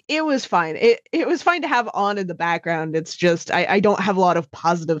 It was fine. It was fine to have on in the background. It's just I don't have a lot of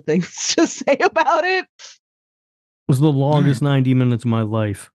positive things to say about it. Was the longest 90 minutes of my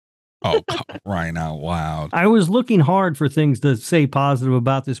life. Oh, crying out loud. I was looking hard for things to say positive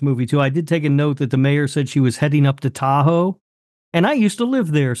about this movie, too. I did take a note that the mayor said she was heading up to Tahoe, and I used to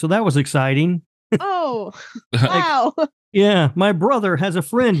live there, so that was exciting. Oh, wow. Yeah, my brother has a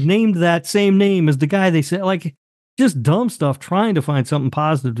friend named that same name as the guy they said, like, just dumb stuff, trying to find something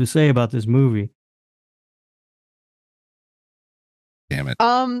positive to say about this movie. Damn it.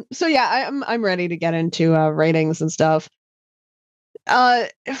 So yeah, I'm ready to get into ratings and stuff. Rotten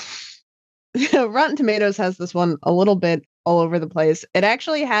Tomatoes has this one a little bit all over the place. It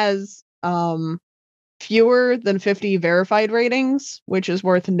actually has fewer than 50 verified ratings, which is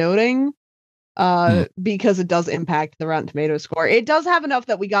worth noting. Because it does impact the Rotten Tomatoes score. It does have enough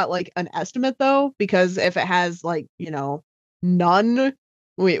that we got like an estimate though, because if it has like, none,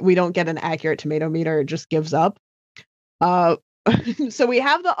 we don't get an accurate tomato meter. It just gives up. So we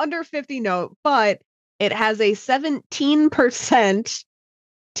have the under 50 note, but it has a 17%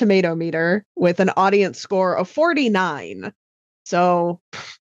 tomato meter with an audience score of 49. So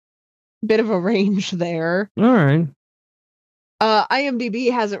bit of a range there. All right.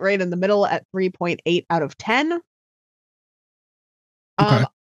 IMDb has it right in the middle at 3.8 out of 10. Okay.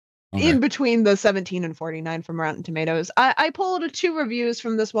 In between the 17 and 49 from Rotten Tomatoes. I pulled 2 reviews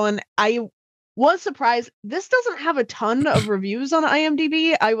from this one. I was surprised. This doesn't have a ton of reviews on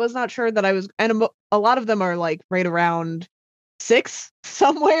IMDb. I was not sure that and a lot of them are like right around 6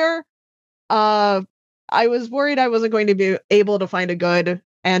 somewhere. I was worried I wasn't going to be able to find a good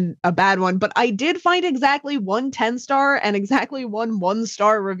and a bad one, but I did find exactly one 10-star and exactly one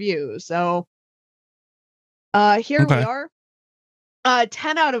 1-star review. So here we are.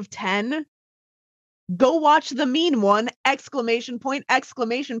 10 out of 10. Go watch The Mean One! ! 10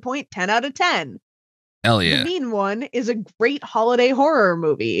 out of 10. Hell yeah. The Mean One is a great holiday horror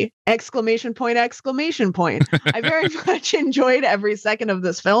movie! ! I very much enjoyed every second of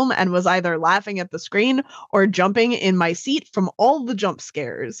this film and was either laughing at the screen or jumping in my seat from all the jump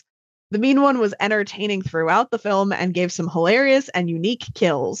scares. The Mean One was entertaining throughout the film and gave some hilarious and unique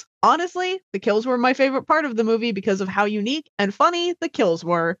kills. Honestly, the kills were my favorite part of the movie because of how unique and funny the kills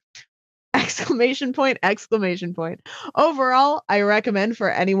were! ! Overall, I recommend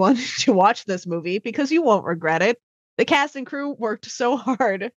for anyone to watch this movie because you won't regret it. The cast and crew worked so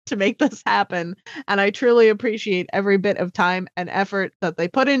hard to make this happen, and I truly appreciate every bit of time and effort that they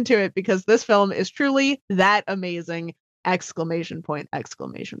put into it because this film is truly that amazing! ! All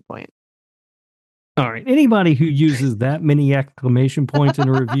right. Anybody who uses that many exclamation points in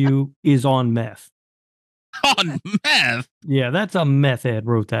a review is on meth. On meth? Yeah, that's a meth head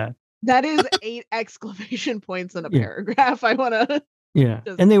wrote that. That is 8 exclamation points in a paragraph. I want to. Yeah.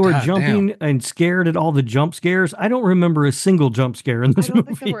 And they were jumping and scared at all the jump scares. I don't remember a single jump scare in this movie. I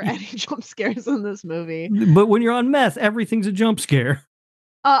don't think there were any jump scares in this movie. But when you're on meth, everything's a jump scare.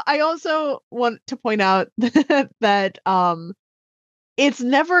 I also want to point out that it's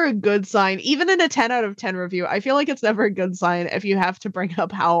never a good sign, even in a 10 out of 10 review. I feel like it's never a good sign if you have to bring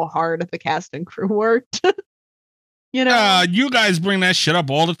up how hard the cast and crew worked. You guys bring that shit up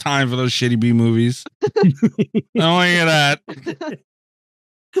all the time for those shitty B movies. I don't want to hear that.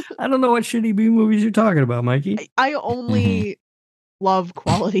 I don't know what shitty B movies you're talking about, Mikey. I only love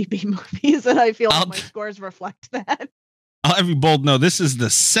quality B movies, and I feel like my scores reflect that. I'll have you both know this is the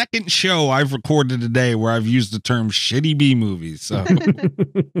second show I've recorded today where I've used the term shitty B movies. So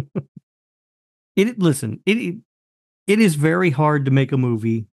it is very hard to make a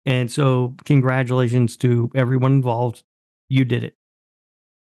movie. And so congratulations to everyone involved. You did it.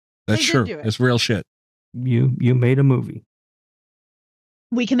 That's true. It's real shit. You made a movie.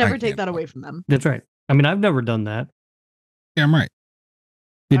 We can never take that away from them. That's right. I mean, I've never done that. Yeah, I'm right.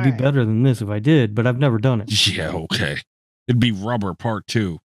 It'd be better than this if I did, but I've never done it. Yeah, okay. It'd be Rubber Part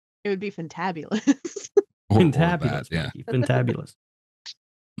 2. It would be fantabulous. Fantabulous, yeah. Fantabulous.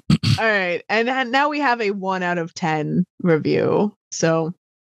 All right. And now we have a 1 out of 10 review. So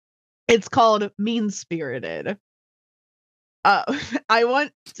it's called Mean Spirited. I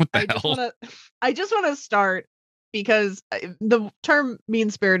just want to start because the term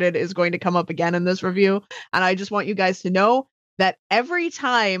mean-spirited is going to come up again in this review, and I just want you guys to know that every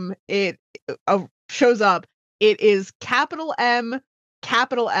time it shows up, it is capital M,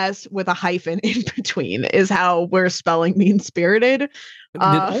 capital S with a hyphen in between is how we're spelling mean-spirited. Did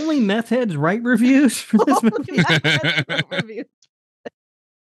only meth heads write reviews for this movie? Reviews.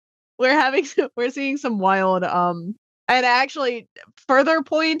 We're seeing some wild and actually further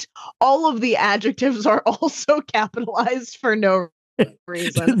point, all of the adjectives are also capitalized for no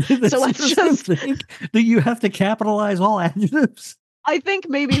reason. So let's just think that you have to capitalize all adjectives. I think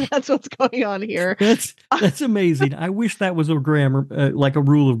maybe that's what's going on here. That's amazing. I wish that was a grammar, like a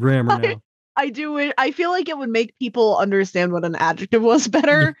rule of grammar now. I do. I feel like it would make people understand what an adjective was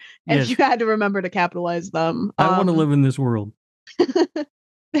better if you had to remember to capitalize them. I want to live in this world.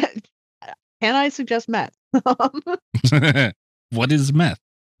 Can I suggest meth? What is meth?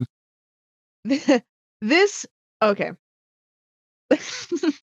 This okay.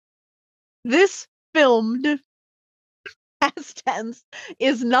 This filmed past tense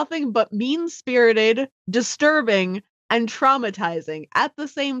is nothing but mean-spirited, disturbing, and traumatizing at the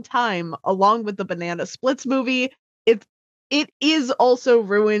same time. Along with the Banana Splits movie, it is also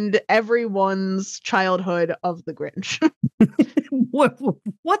ruined everyone's childhood of the Grinch. What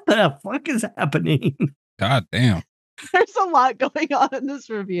the fuck is happening? God damn. There's a lot going on in this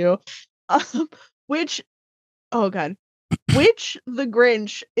review. Which the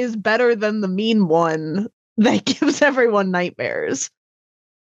Grinch is better than the mean one that gives everyone nightmares?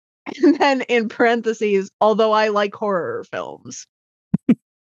 And then in parentheses, although I like horror films.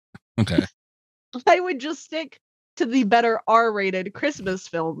 Okay. I would just stick to the better R-rated Christmas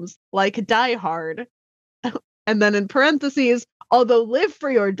films like Die Hard. And then in parentheses, although Live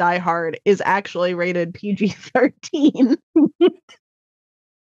Free or Die Hard is actually rated PG-13.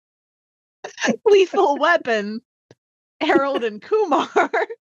 Lethal Weapon, Harold and Kumar.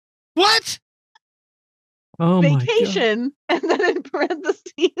 What? Oh, Vacation, and then in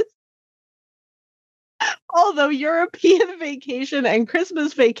parentheses, although European Vacation and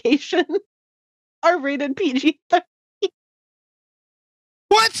Christmas Vacation are rated PG-13.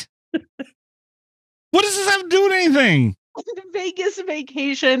 What? What does this have to do with anything? Vegas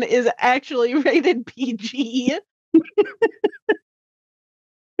Vacation is actually rated PG.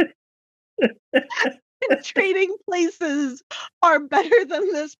 Trading Places are better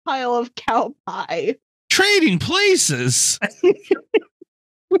than this pile of cow pie. Trading Places?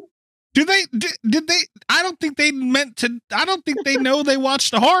 Did they I don't think they know they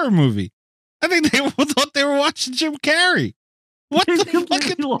watched a horror movie. I think they thought they were watching Jim Carrey. What the fuck?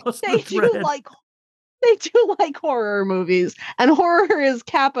 They do like horror movies, and horror is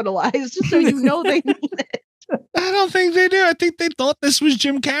capitalized, so you know they mean it. I don't think they do. I think they thought this was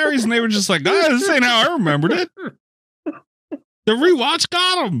Jim Carrey's, and they were just like, "Oh, this ain't how I remembered it." The rewatch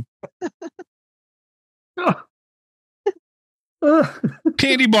got them.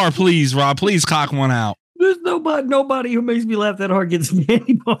 Candy bar, please, Rob. Please cock one out. There's nobody who makes me laugh that hard gets a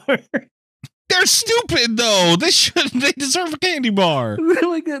candy bar. They're stupid though. They deserve a candy bar.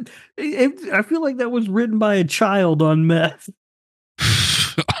 Like that. I feel like that was written by a child on meth.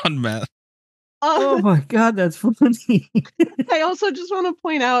 On meth. Oh my god, that's funny. I also just want to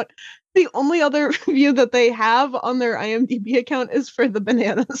point out the only other review that they have on their IMDb account is for the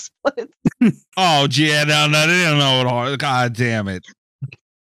Banana Splits. Oh yeah, no, they don't know what. God damn it.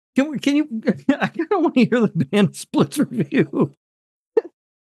 Can you? I kind of want to hear the Banana Splits review.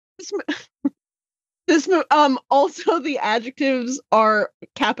 Also the adjectives are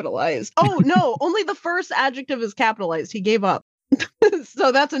capitalized. Oh no, only the first adjective is capitalized. He gave up.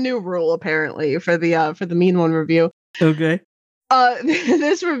 So that's a new rule apparently for the mean one review. Okay.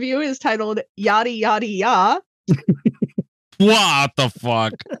 This review is titled Yada Yada Ya. What the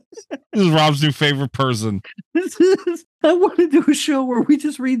fuck? This is Rob's new favorite person. I want to do a show where we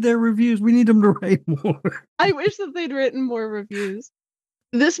just read their reviews. We need them to write more. I wish that they'd written more reviews.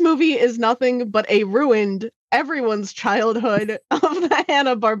 This movie is nothing but a ruined everyone's childhood of the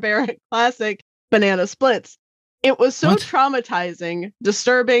Hanna-Barbera classic Banana Splits. It was so traumatizing,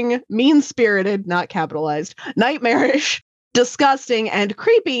 disturbing, mean-spirited, not capitalized, nightmarish, disgusting, and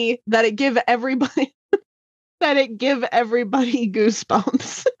creepy that it give everybody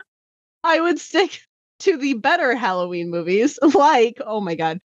goosebumps. I would stick to the better Halloween movies, like, oh my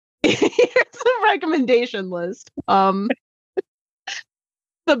god, here's a recommendation list.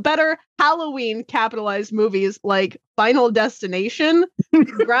 The better Halloween capitalized movies like Final Destination,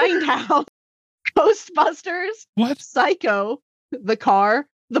 Grindhouse, Ghostbusters, Psycho, The Car,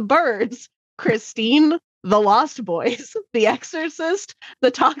 The Birds, Christine, The Lost Boys, The Exorcist, The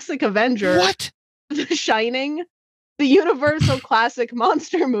Toxic Avenger, The Shining, the Universal classic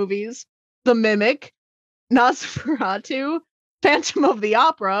monster movies, The Mimic, Nosferatu, Phantom of the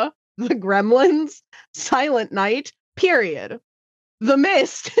Opera, The Gremlins, Silent Night, period. The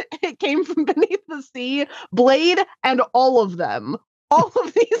Mist, It Came from Beneath the Sea, Blade, and all of them. All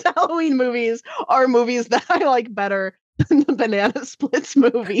of these Halloween movies are movies that I like better than the Banana Splits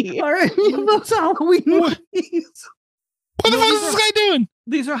movie. All right, those Halloween movies. What the fuck is this guy doing?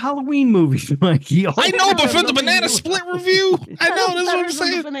 These are Halloween movies, Mikey. I know, but for the Banana Split review, I know, that's what I'm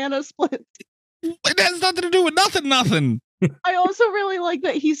saying. Banana Split. It has nothing to do with nothing. I also really like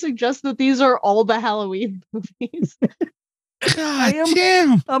that he suggests that these are all the Halloween movies. God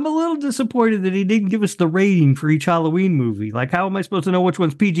damn. I'm a little disappointed that he didn't give us the rating for each Halloween movie. Like, how am I supposed to know which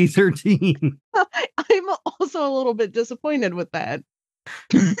one's PG-13? I'm also a little bit disappointed with that.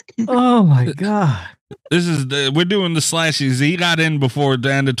 Oh my God. We're doing the slashies. He got in before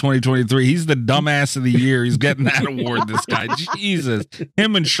the end of 2023. He's the dumbass of the year. He's getting that award, this guy. Jesus.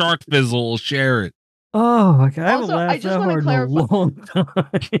 Him and Shark Fizzle will share it. Oh my God. I haven't Also, I laughed just that want to hard in a clarify. long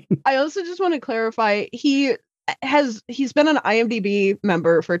time. I also just want to clarify. He's been an IMDb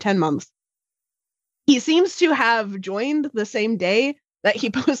member for 10 months. He seems to have joined the same day that he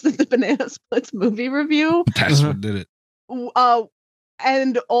posted the Banana Splits movie review. That's what did it.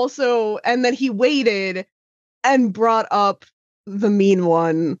 And then he waited and brought up the mean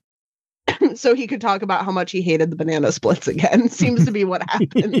one so he could talk about how much he hated the Banana Splits again. Seems to be what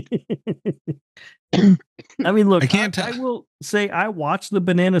happened. I mean, look, I can't I will say I watched the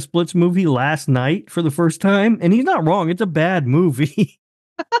Banana Splits movie last night for the first time, and he's not wrong. It's a bad movie.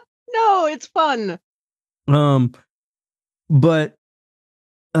 No, it's fun. But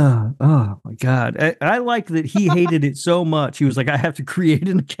oh my God. I like that he hated it so much. He was like, I have to create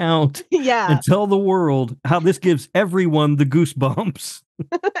an account Yeah. and tell the world how this gives everyone the goosebumps.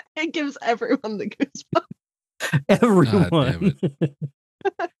 It gives everyone the goosebumps. Everyone.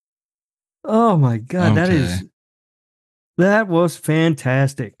 Oh my God. Okay. That was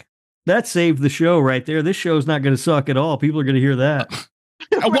fantastic. That saved the show right there. This show's not going to suck at all. People are going to hear that.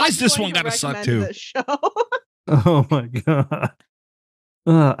 Why is this one got to suck too? Oh my God.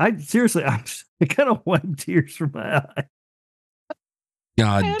 I kind of wiped tears from my eye.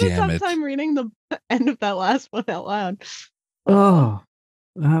 God I had damn a it. tough time reading the end of that last one out loud. Oh,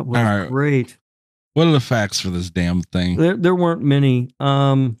 that was All right. great. What are the facts for this damn thing? There weren't many.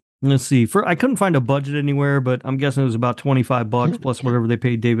 Let's see. I couldn't find a budget anywhere, but I'm guessing it was about $25 plus whatever they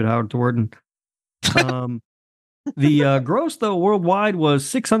paid David Howard Thornton. The gross though worldwide was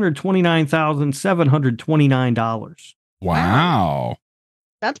 $629,729. Wow.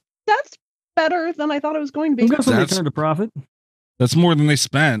 That's better than I thought it was going to be. I'm guessing they turned a profit. That's more than they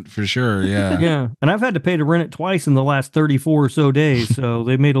spent for sure. Yeah. Yeah. And I've had to pay to rent it twice in the last 34 or so days. So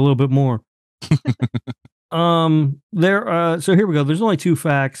they made a little bit more. So here we go. There's only two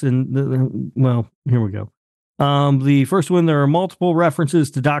facts and here we go. The first one, there are multiple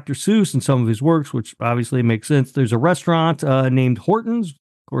references to Dr. Seuss in some of his works, which obviously makes sense. There's a restaurant named Horton's. Of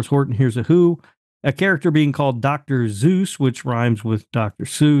course, Horton Hears a Who. A character being called Dr. Zeus, which rhymes with Dr.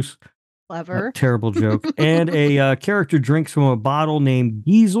 Seuss. Clever. Terrible joke. And a character drinks from a bottle named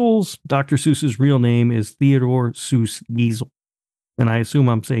Giesels. Dr. Seuss's real name is Theodore Seuss Giesel. And I assume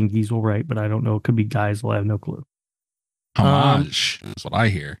I'm saying Giesel right, but I don't know. It could be Geisel. I have no clue. Homage. That's what I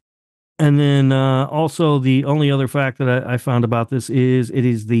hear. And then also the only other fact that I found about this is it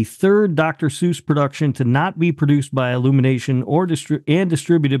is the third Dr. Seuss production to not be produced by Illumination or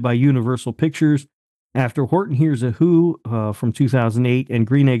distributed by Universal Pictures after Horton Hears a Who from 2008 and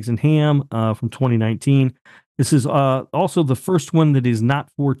Green Eggs and Ham from 2019. This is also the first one that is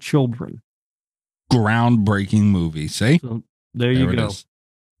not for children. Groundbreaking movie. See? So there you go.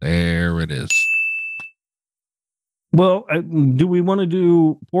 There it is. Well, do we want to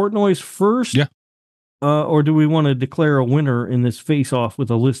do Portnoy's first? Yeah. Or do we want to declare a winner in this face-off with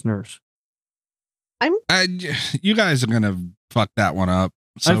the listeners? You guys are going to fuck that one up.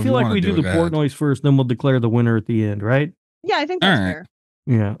 So I feel like we do the Portnoy's first, then we'll declare the winner at the end, right? Yeah, I think that's fair.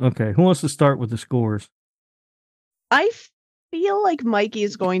 Yeah, okay. Who wants to start with the scores? I feel like Mikey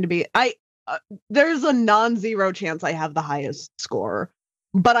is going to be... there's a non-zero chance I have the highest score.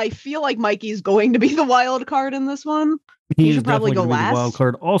 But I feel like Mikey's going to be the wild card in this one. He should probably go last. Wild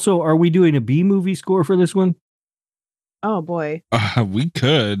card. Also, are we doing a B movie score for this one? Oh boy, we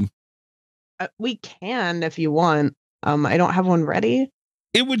could. We can if you want. I don't have one ready.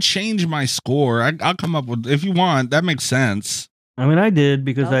 It would change my score. I'll come up with if you want. That makes sense. I mean, I did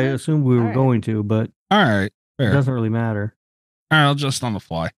because I assumed we were going to, but all right, fair. It doesn't really matter. All right, I'll just on the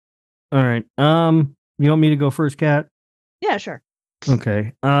fly. All right. You want me to go first, Kat? Yeah, sure.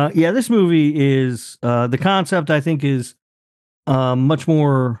 Okay. Yeah, this movie is the concept I think is much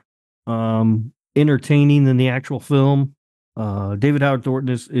more entertaining than the actual film. David Howard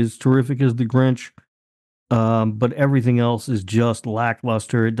Thornton is terrific as the Grinch, but everything else is just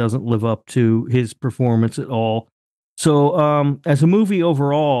lackluster. It doesn't live up to his performance at all. So, as a movie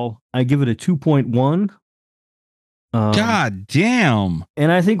overall, I give it a 2.1. God damn.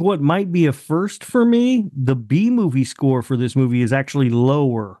 And I think what might be a first for me, the B movie score for this movie is actually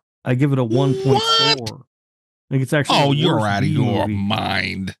lower. I give it a 1.4. I think it's actually you're worse out of B your movie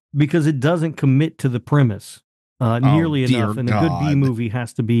mind. because it doesn't commit to the premise nearly dear enough. And a good B God. movie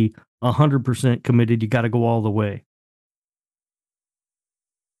has to be 100% committed. You got to go all the way.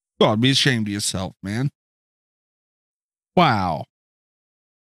 God, be ashamed of yourself, man. Wow.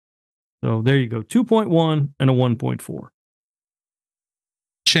 So there you go, 2.1 and a 1.4.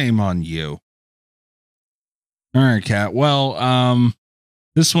 Shame on you. All right, Kat. Well,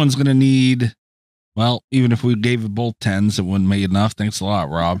 this one's gonna need. Well, even if we gave it both 10s, it wouldn't make enough. Thanks a lot,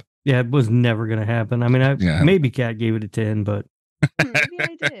 Rob. Yeah, it was never going to happen. I mean, maybe Kat gave it a 10, but Maybe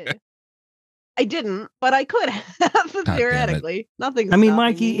I did. I didn't, but I could have theoretically. Nothing. I mean,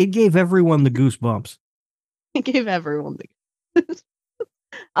 Mikey, it gave everyone the goosebumps. It gave everyone the.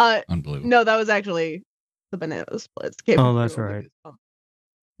 Unbelievable. No, that was actually the banana splits. Oh, that's right.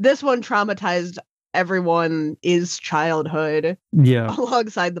 This one traumatized everyone's childhood. Yeah,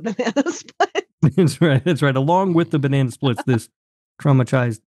 alongside the banana split. That's right. That's right. Along with the banana splits, this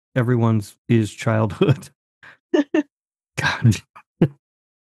traumatized everyone's childhood. God.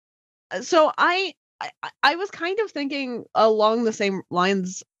 So I was kind of thinking along the same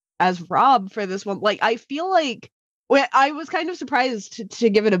lines as Rob for this one. Like, I feel like I was kind of surprised to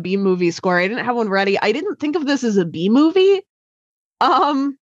give it a B movie score. I didn't have one ready. I didn't think of this as a B movie.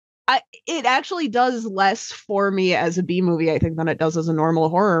 It actually does less for me as a B movie, I think, than it does as a normal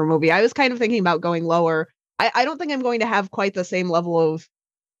horror movie. I was kind of thinking about going lower. I don't think I'm going to have quite the same level of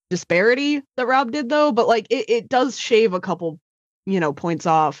disparity that Rob did, though, but like it does shave a couple, points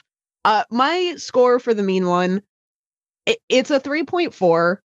off. My score for the mean one, it's a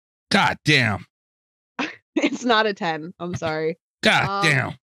 3.4. God damn. It's not a 10. I'm sorry. God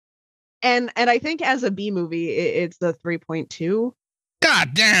damn. And I think as a B movie, it's the 3.2. God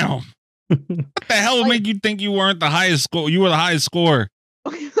damn. What the hell would make you think you weren't the highest score? You were the highest score.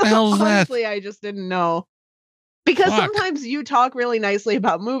 What the hell's that? Honestly, I just didn't know. Because sometimes you talk really nicely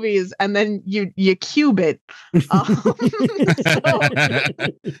about movies and then you cube it.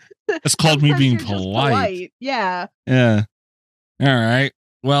 That's called me being polite. Yeah. Yeah. All right.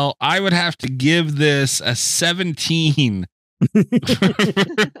 Well, I would have to give this a 17 for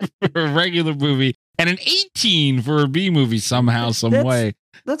a regular movie and an 18 for a B movie somehow, some way.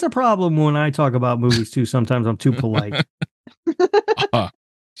 That's a problem when I talk about movies too. Sometimes I'm too polite. Oh,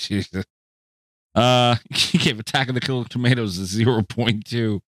 Jesus. You gave Attack of the Killer Tomatoes a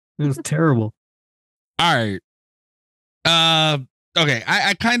 0.2. It was terrible. All right. Okay,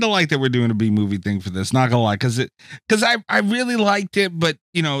 I kind of like that we're doing a B movie thing for this. Not gonna lie, because I really liked it, but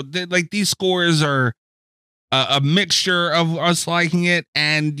like these scores are a mixture of us liking it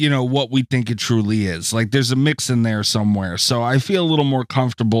and what we think it truly is. Like there's a mix in there somewhere, so I feel a little more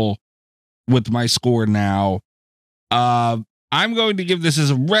comfortable with my score now. I'm going to give this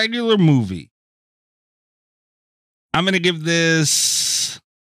as a regular movie. I'm going to give this,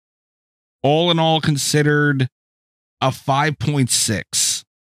 all in all considered, a 5.6.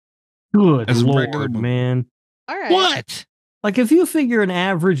 Good as Lord, man. All right. What? Like if you figure an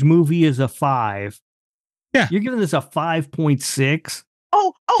average movie is a 5, yeah, you're giving this a 5.6.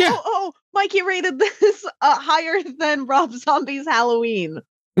 Oh, Mikey rated this higher than Rob Zombie's Halloween.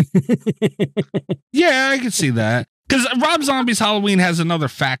 Yeah, I can see that. Because Rob Zombie's Halloween has another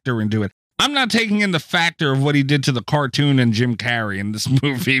factor into it. I'm not taking in the factor of what he did to the cartoon and Jim Carrey in this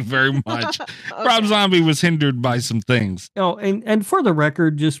movie very much. Okay. Rob Zombie was hindered by some things. Oh, and for the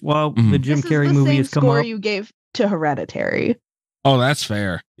record, just while the Jim Carrey movie has come up. Score you gave to Hereditary. Oh, that's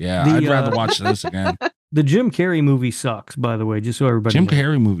fair. Yeah, I'd rather watch this again. The Jim Carrey movie sucks, by the way, just so everybody knows.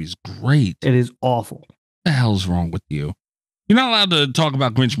 Carrey movie's great. It is awful. What the hell's wrong with you? You're not allowed to talk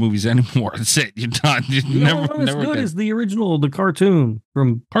about Grinch movies anymore. That's it. You're done. Never as good as the original, the cartoon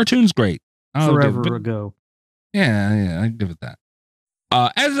from Cartoon's great. Forever ago. Yeah, I give it that.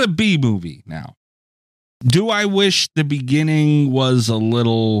 As a B movie now, do I wish the beginning was a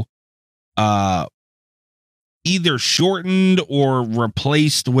little either shortened or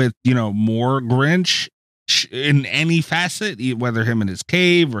replaced with, more Grinch in any facet, whether him in his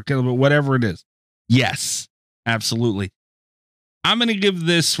cave or whatever it is? Yes, absolutely. I'm going to give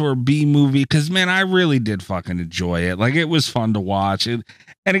this for a B movie because, man, I really did fucking enjoy it. Like, it was fun to watch. And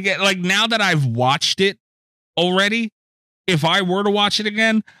again, like, now that I've watched it already, if I were to watch it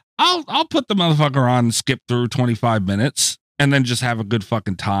again, I'll put the motherfucker on and skip through 25 minutes and then just have a good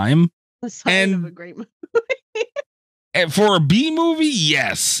fucking time. The sign of a great movie. And for a B movie,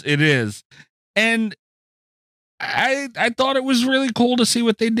 yes, it is. And I thought it was really cool to see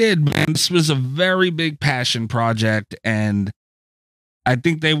what they did, man. This was a very big passion project, and I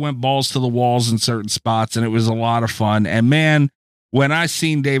think they went balls to the walls in certain spots, and it was a lot of fun. And man, when I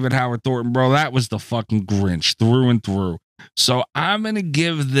seen David Howard Thornton, bro, that was the fucking Grinch through and through. So I'm going to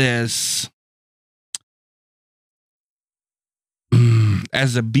give this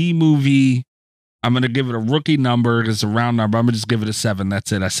as a B movie. I'm going to give it a rookie number. It's a round number. I'm going to just give it a 7.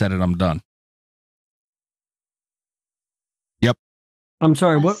 That's it. I said it. I'm done. Yep. I'm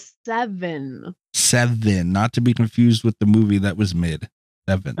sorry. What? 7. 7. Not to be confused with the movie that was mid.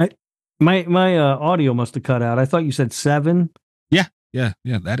 7. My audio must have cut out. I thought you said 7. Yeah.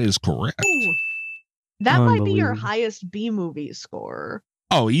 That is correct. Ooh, that might be your highest B movie score.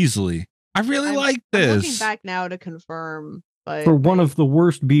 Oh, easily. I really like this. I'm looking back now to confirm. But for one of the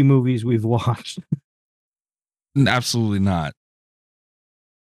worst B movies we've watched. Absolutely not.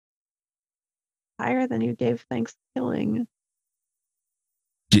 Higher than you gave Thanksgiving.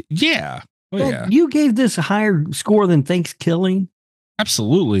 Yeah. Oh, well, yeah. You gave this a higher score than Thanksgiving?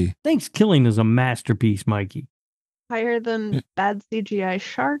 Absolutely. Thanksgiving is a masterpiece, Mikey. Higher than Bad CGI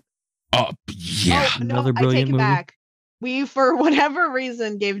Shark? Oh, yeah. Oh, no, Another brilliant I take it movie. back. We, for whatever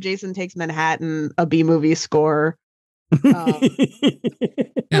reason, gave Jason Takes Manhattan a B movie score. I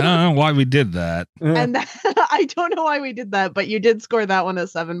don't know why we did that. And I don't know why we did that, but you did score that one a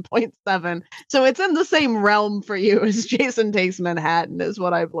 7.7. So it's in the same realm for you as Jason Takes Manhattan, is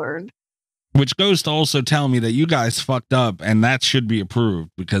what I've learned. Which goes to also tell me that you guys fucked up, and that should be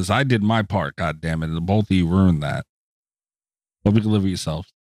approved because I did my part. God damn it! And both of you ruined that. Hope you can live with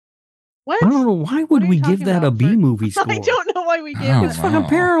yourselves. What? I don't know. Why would we give that a B movie score? I don't know why we gave It's it. fucking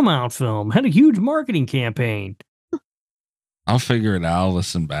Paramount film. Had a huge marketing campaign. I'll figure it out. I'll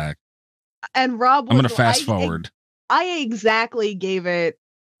listen back. And Rob, I'm going to fast forward. I exactly gave it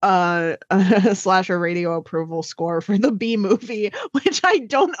a slasher radio approval score for the B movie, which I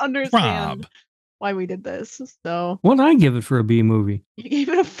don't understand why we did this. So what did I give it for a B movie? You gave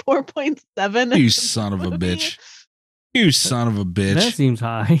it a 4.7. You son of a bitch. You son of a bitch. That seems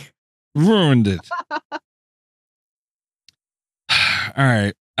high. Ruined it. All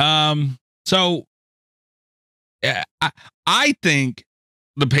right. So yeah, I think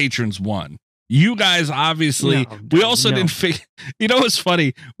the patrons won. You guys obviously, we also didn't figure, you know what's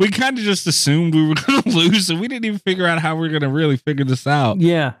funny? We kind of just assumed we were going to lose, and we didn't even figure out how we were going to really figure this out.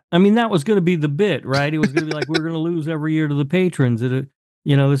 Yeah. I mean, that was going to be the bit, right? It was going to be like, we're going to lose every year to the patrons. This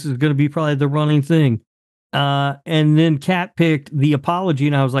is going to be probably the running thing. And then Kat picked The Apology,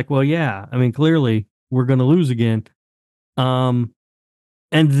 and I was like, well, yeah, I mean, clearly we're going to lose again. And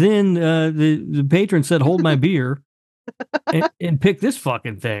then the patron said, hold my beer and pick this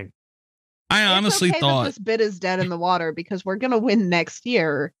fucking thing. I honestly thought this bit is dead in the water because we're going to win next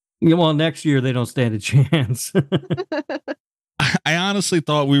year. Yeah, well, next year they don't stand a chance. I honestly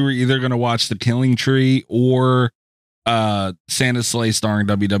thought we were either going to watch The Killing Tree or Santa's Sleigh starring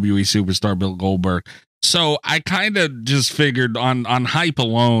WWE superstar Bill Goldberg. So I kind of just figured on hype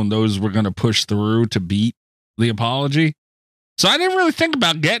alone, those were going to push through to beat The Apology. So I didn't really think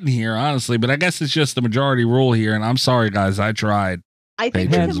about getting here, honestly, but I guess it's just the majority rule here. And I'm sorry, guys, I tried. I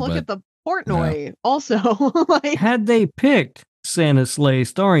think we can look at the Portnoy also. Had they picked Santa's Sleigh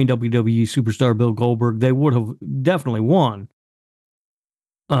starring WWE superstar Bill Goldberg, they would have definitely won.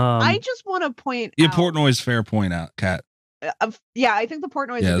 I just want to point out. Portnoy's fair point out, Kat. Yeah, I think the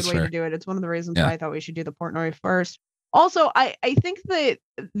Portnoy is a good way to do it. It's one of the reasons why I thought we should do the Portnoy first. Also, I think that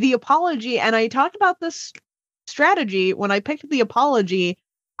The Apology, and I talked about this strategy when I picked The Apology,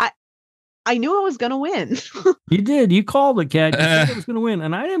 I knew I was going to win. You did. You called it, Kat. You said it was going to win,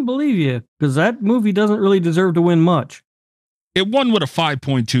 and I didn't believe you because that movie doesn't really deserve to win much. It won with a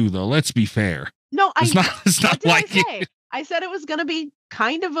 5.2, though. Let's be fair. No, it's not like I said it was going to be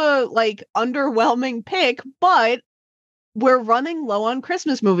kind of a underwhelming pick, but we're running low on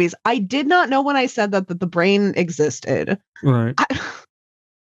Christmas movies. I did not know when I said that the brain existed. Right.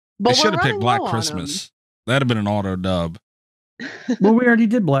 But should have picked Black Christmas. That'd have been an auto dub. Well, we already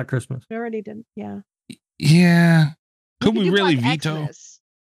did Black Christmas. We already did, yeah. Yeah. Could we really veto? Xmas.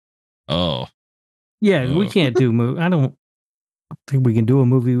 Oh. Yeah, we can't do movie. I don't think we can do a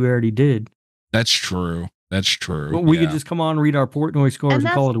movie we already did. That's true. That's true. Well, we could just come on, read our Portnoy scores,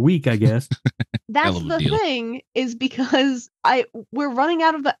 and call it a week, I guess. That's of a the deal. thing, is because we're running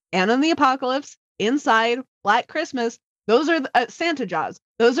out of the Anna and the Apocalypse, Inside, Black Christmas. Those are the, Santa Jaws.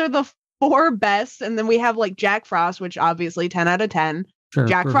 Those are the 4 best, and then we have like Jack Frost, which obviously 10 out of 10. Sure,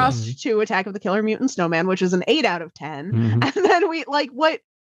 Jack perfect. Frost 2, Attack of the Killer Mutant Snowman, which is an 8 out of 10. Mhm. And then we like what?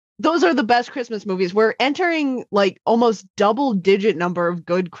 Those are the best Christmas movies. We're entering like almost double-digit number of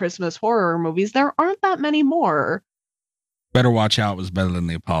good Christmas horror movies. There aren't that many more. Better Watch Out was better than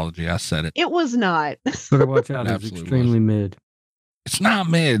The Apology. I said it. It was not. Better Watch Out is Absolutely extremely mid. It's not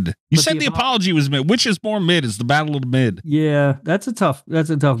mid. You But said The Apology was mid. Which is more mid? Is the Battle of the Mid? Yeah, that's a tough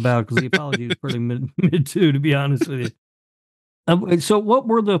battle because the Apology is pretty mid too, to be honest with you. So what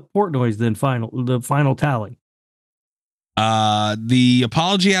were the Portnoys then? The final tally. The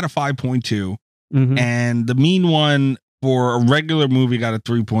Apology had a 5.2, Mhm. and the Mean One for a regular movie got a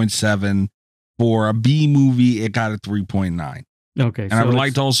 3.7. For a B movie, it got a 3.9. Okay, And I would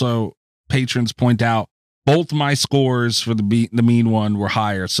like to also patrons point out both my scores for the Mean One were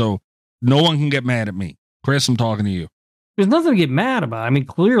higher, so no one can get mad at me. Chris, I'm talking to you. There's nothing to get mad about. I mean,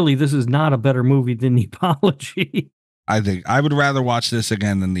 clearly this is not a better movie than The Apology. I think I would rather watch this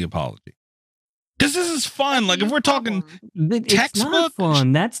again than The Apology. Because this is fun. Like, if we're talking It's textbook, not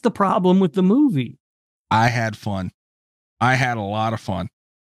fun. That's the problem with the movie. I had fun. I had a lot of fun.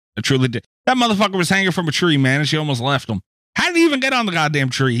 I truly did. That motherfucker was hanging from a tree, man, and she almost left him. How did he even get on the goddamn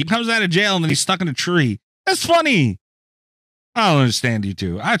tree? He comes out of jail and then he's stuck in a tree. That's funny. I don't understand you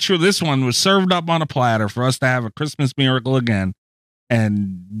two. This one was served up on a platter for us to have a Christmas miracle again.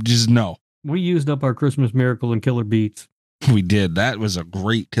 And just no. We used up our Christmas miracle and Killer Beats. We did. That was a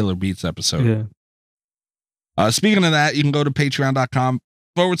great Killer Beats episode. Yeah. Speaking of that, you can go to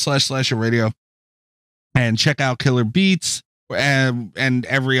patreon.com/Slasher Radio and check out Killer Beats. And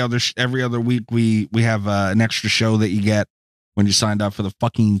every other week we have an extra show that you get when you signed up for the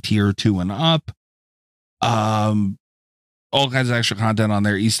fucking tier 2 and up. All kinds of extra content on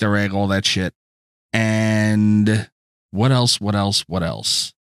there, Easter egg, all that shit. And what else?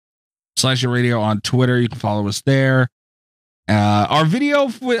 Slasher Radio on Twitter. You can follow us there. Our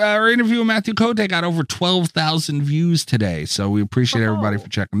interview with Matthew Cote got over 12,000 views today. So we appreciate everybody for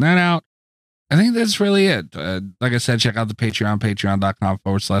checking that out. I think that's really it. Like I said, check out the Patreon,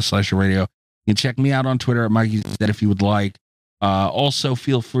 patreon.com/Slasher Radio. You can check me out on Twitter at Mikey Zed if you would like. Also,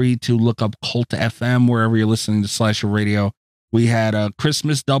 feel free to look up Cult FM wherever you're listening to Slasher Radio. We had a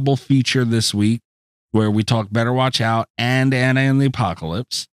Christmas double feature this week where we talked Better Watch Out and Anna and the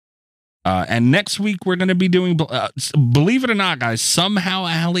Apocalypse. And next week we're going to be doing, believe it or not, guys, Somehow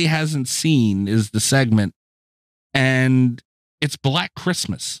Allie Hasn't Seen is the segment, and it's Black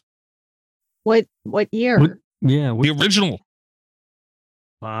Christmas. What year? The original.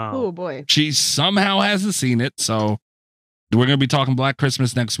 Wow. Oh boy. She somehow hasn't seen it, so we're going to be talking Black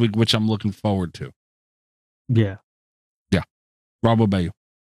Christmas next week, which I'm looking forward to. Yeah. Rob, what about you?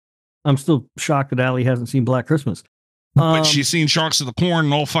 I'm still shocked that Allie hasn't seen Black Christmas. But she's seen Sharks of the Corn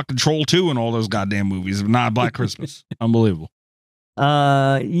and all fucking Troll 2 and all those goddamn movies, not Black Christmas. Unbelievable.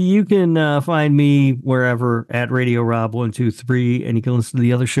 You can find me wherever at Radio Rob 123, and you can listen to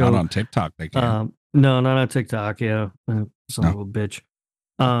the other show. Not on TikTok, they can. No, not on TikTok. Yeah, son of a bitch.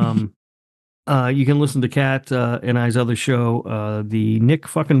 You can listen to Kat and I's other show, the Nick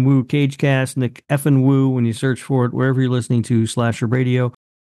fucking Woo Cage Cast, Nick effing Woo, when you search for it wherever you're listening to Slasher Radio.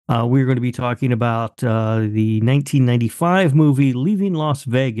 We're going to be talking about the 1995 movie Leaving Las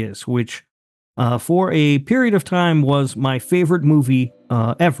Vegas, which for a period of time was my favorite movie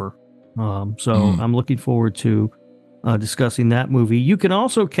ever. I'm looking forward to discussing that movie. You can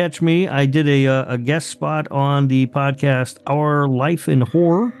also catch me. I did a guest spot on the podcast Our Life in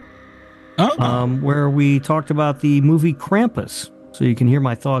Horror, where we talked about the movie Krampus. So you can hear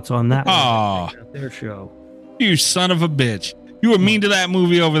my thoughts on that. Their show. You son of a bitch. You were mean to that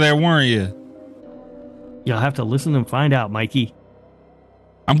movie over there, weren't you? You'll have to listen and find out, Mikey.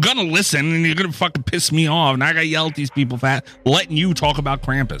 I'm gonna listen, and you're gonna fucking piss me off. And I gotta yell at these people for letting you talk about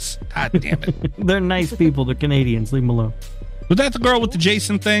Krampus. God damn it. They're nice people. They're Canadians. Leave them alone. Was that the girl with the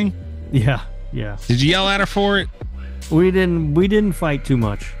Jason thing? Yeah. Did you yell at her for it? We didn't fight too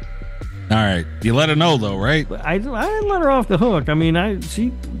much. All right. You let her know, though, right? I didn't let her off the hook. I mean,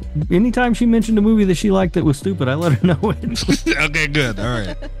 anytime she mentioned a movie that she liked that was stupid, I let her know it. Okay, good. All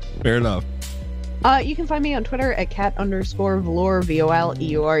right. Fair enough. You can find me on Twitter at cat_velour,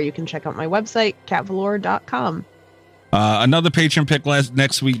 VOLEUR. You can check out my website, catvelour.com. Another patron pick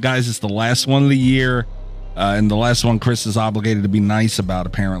next week, guys. It's the last one of the year. And the last one Chris is obligated to be nice about,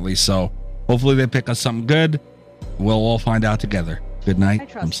 apparently. So hopefully they pick us something good. We'll all find out together. Good night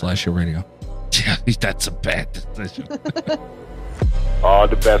from Slasher Radio. Yeah, that's a bad decision. All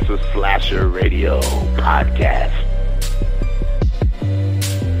the best with Slasher Radio Podcast.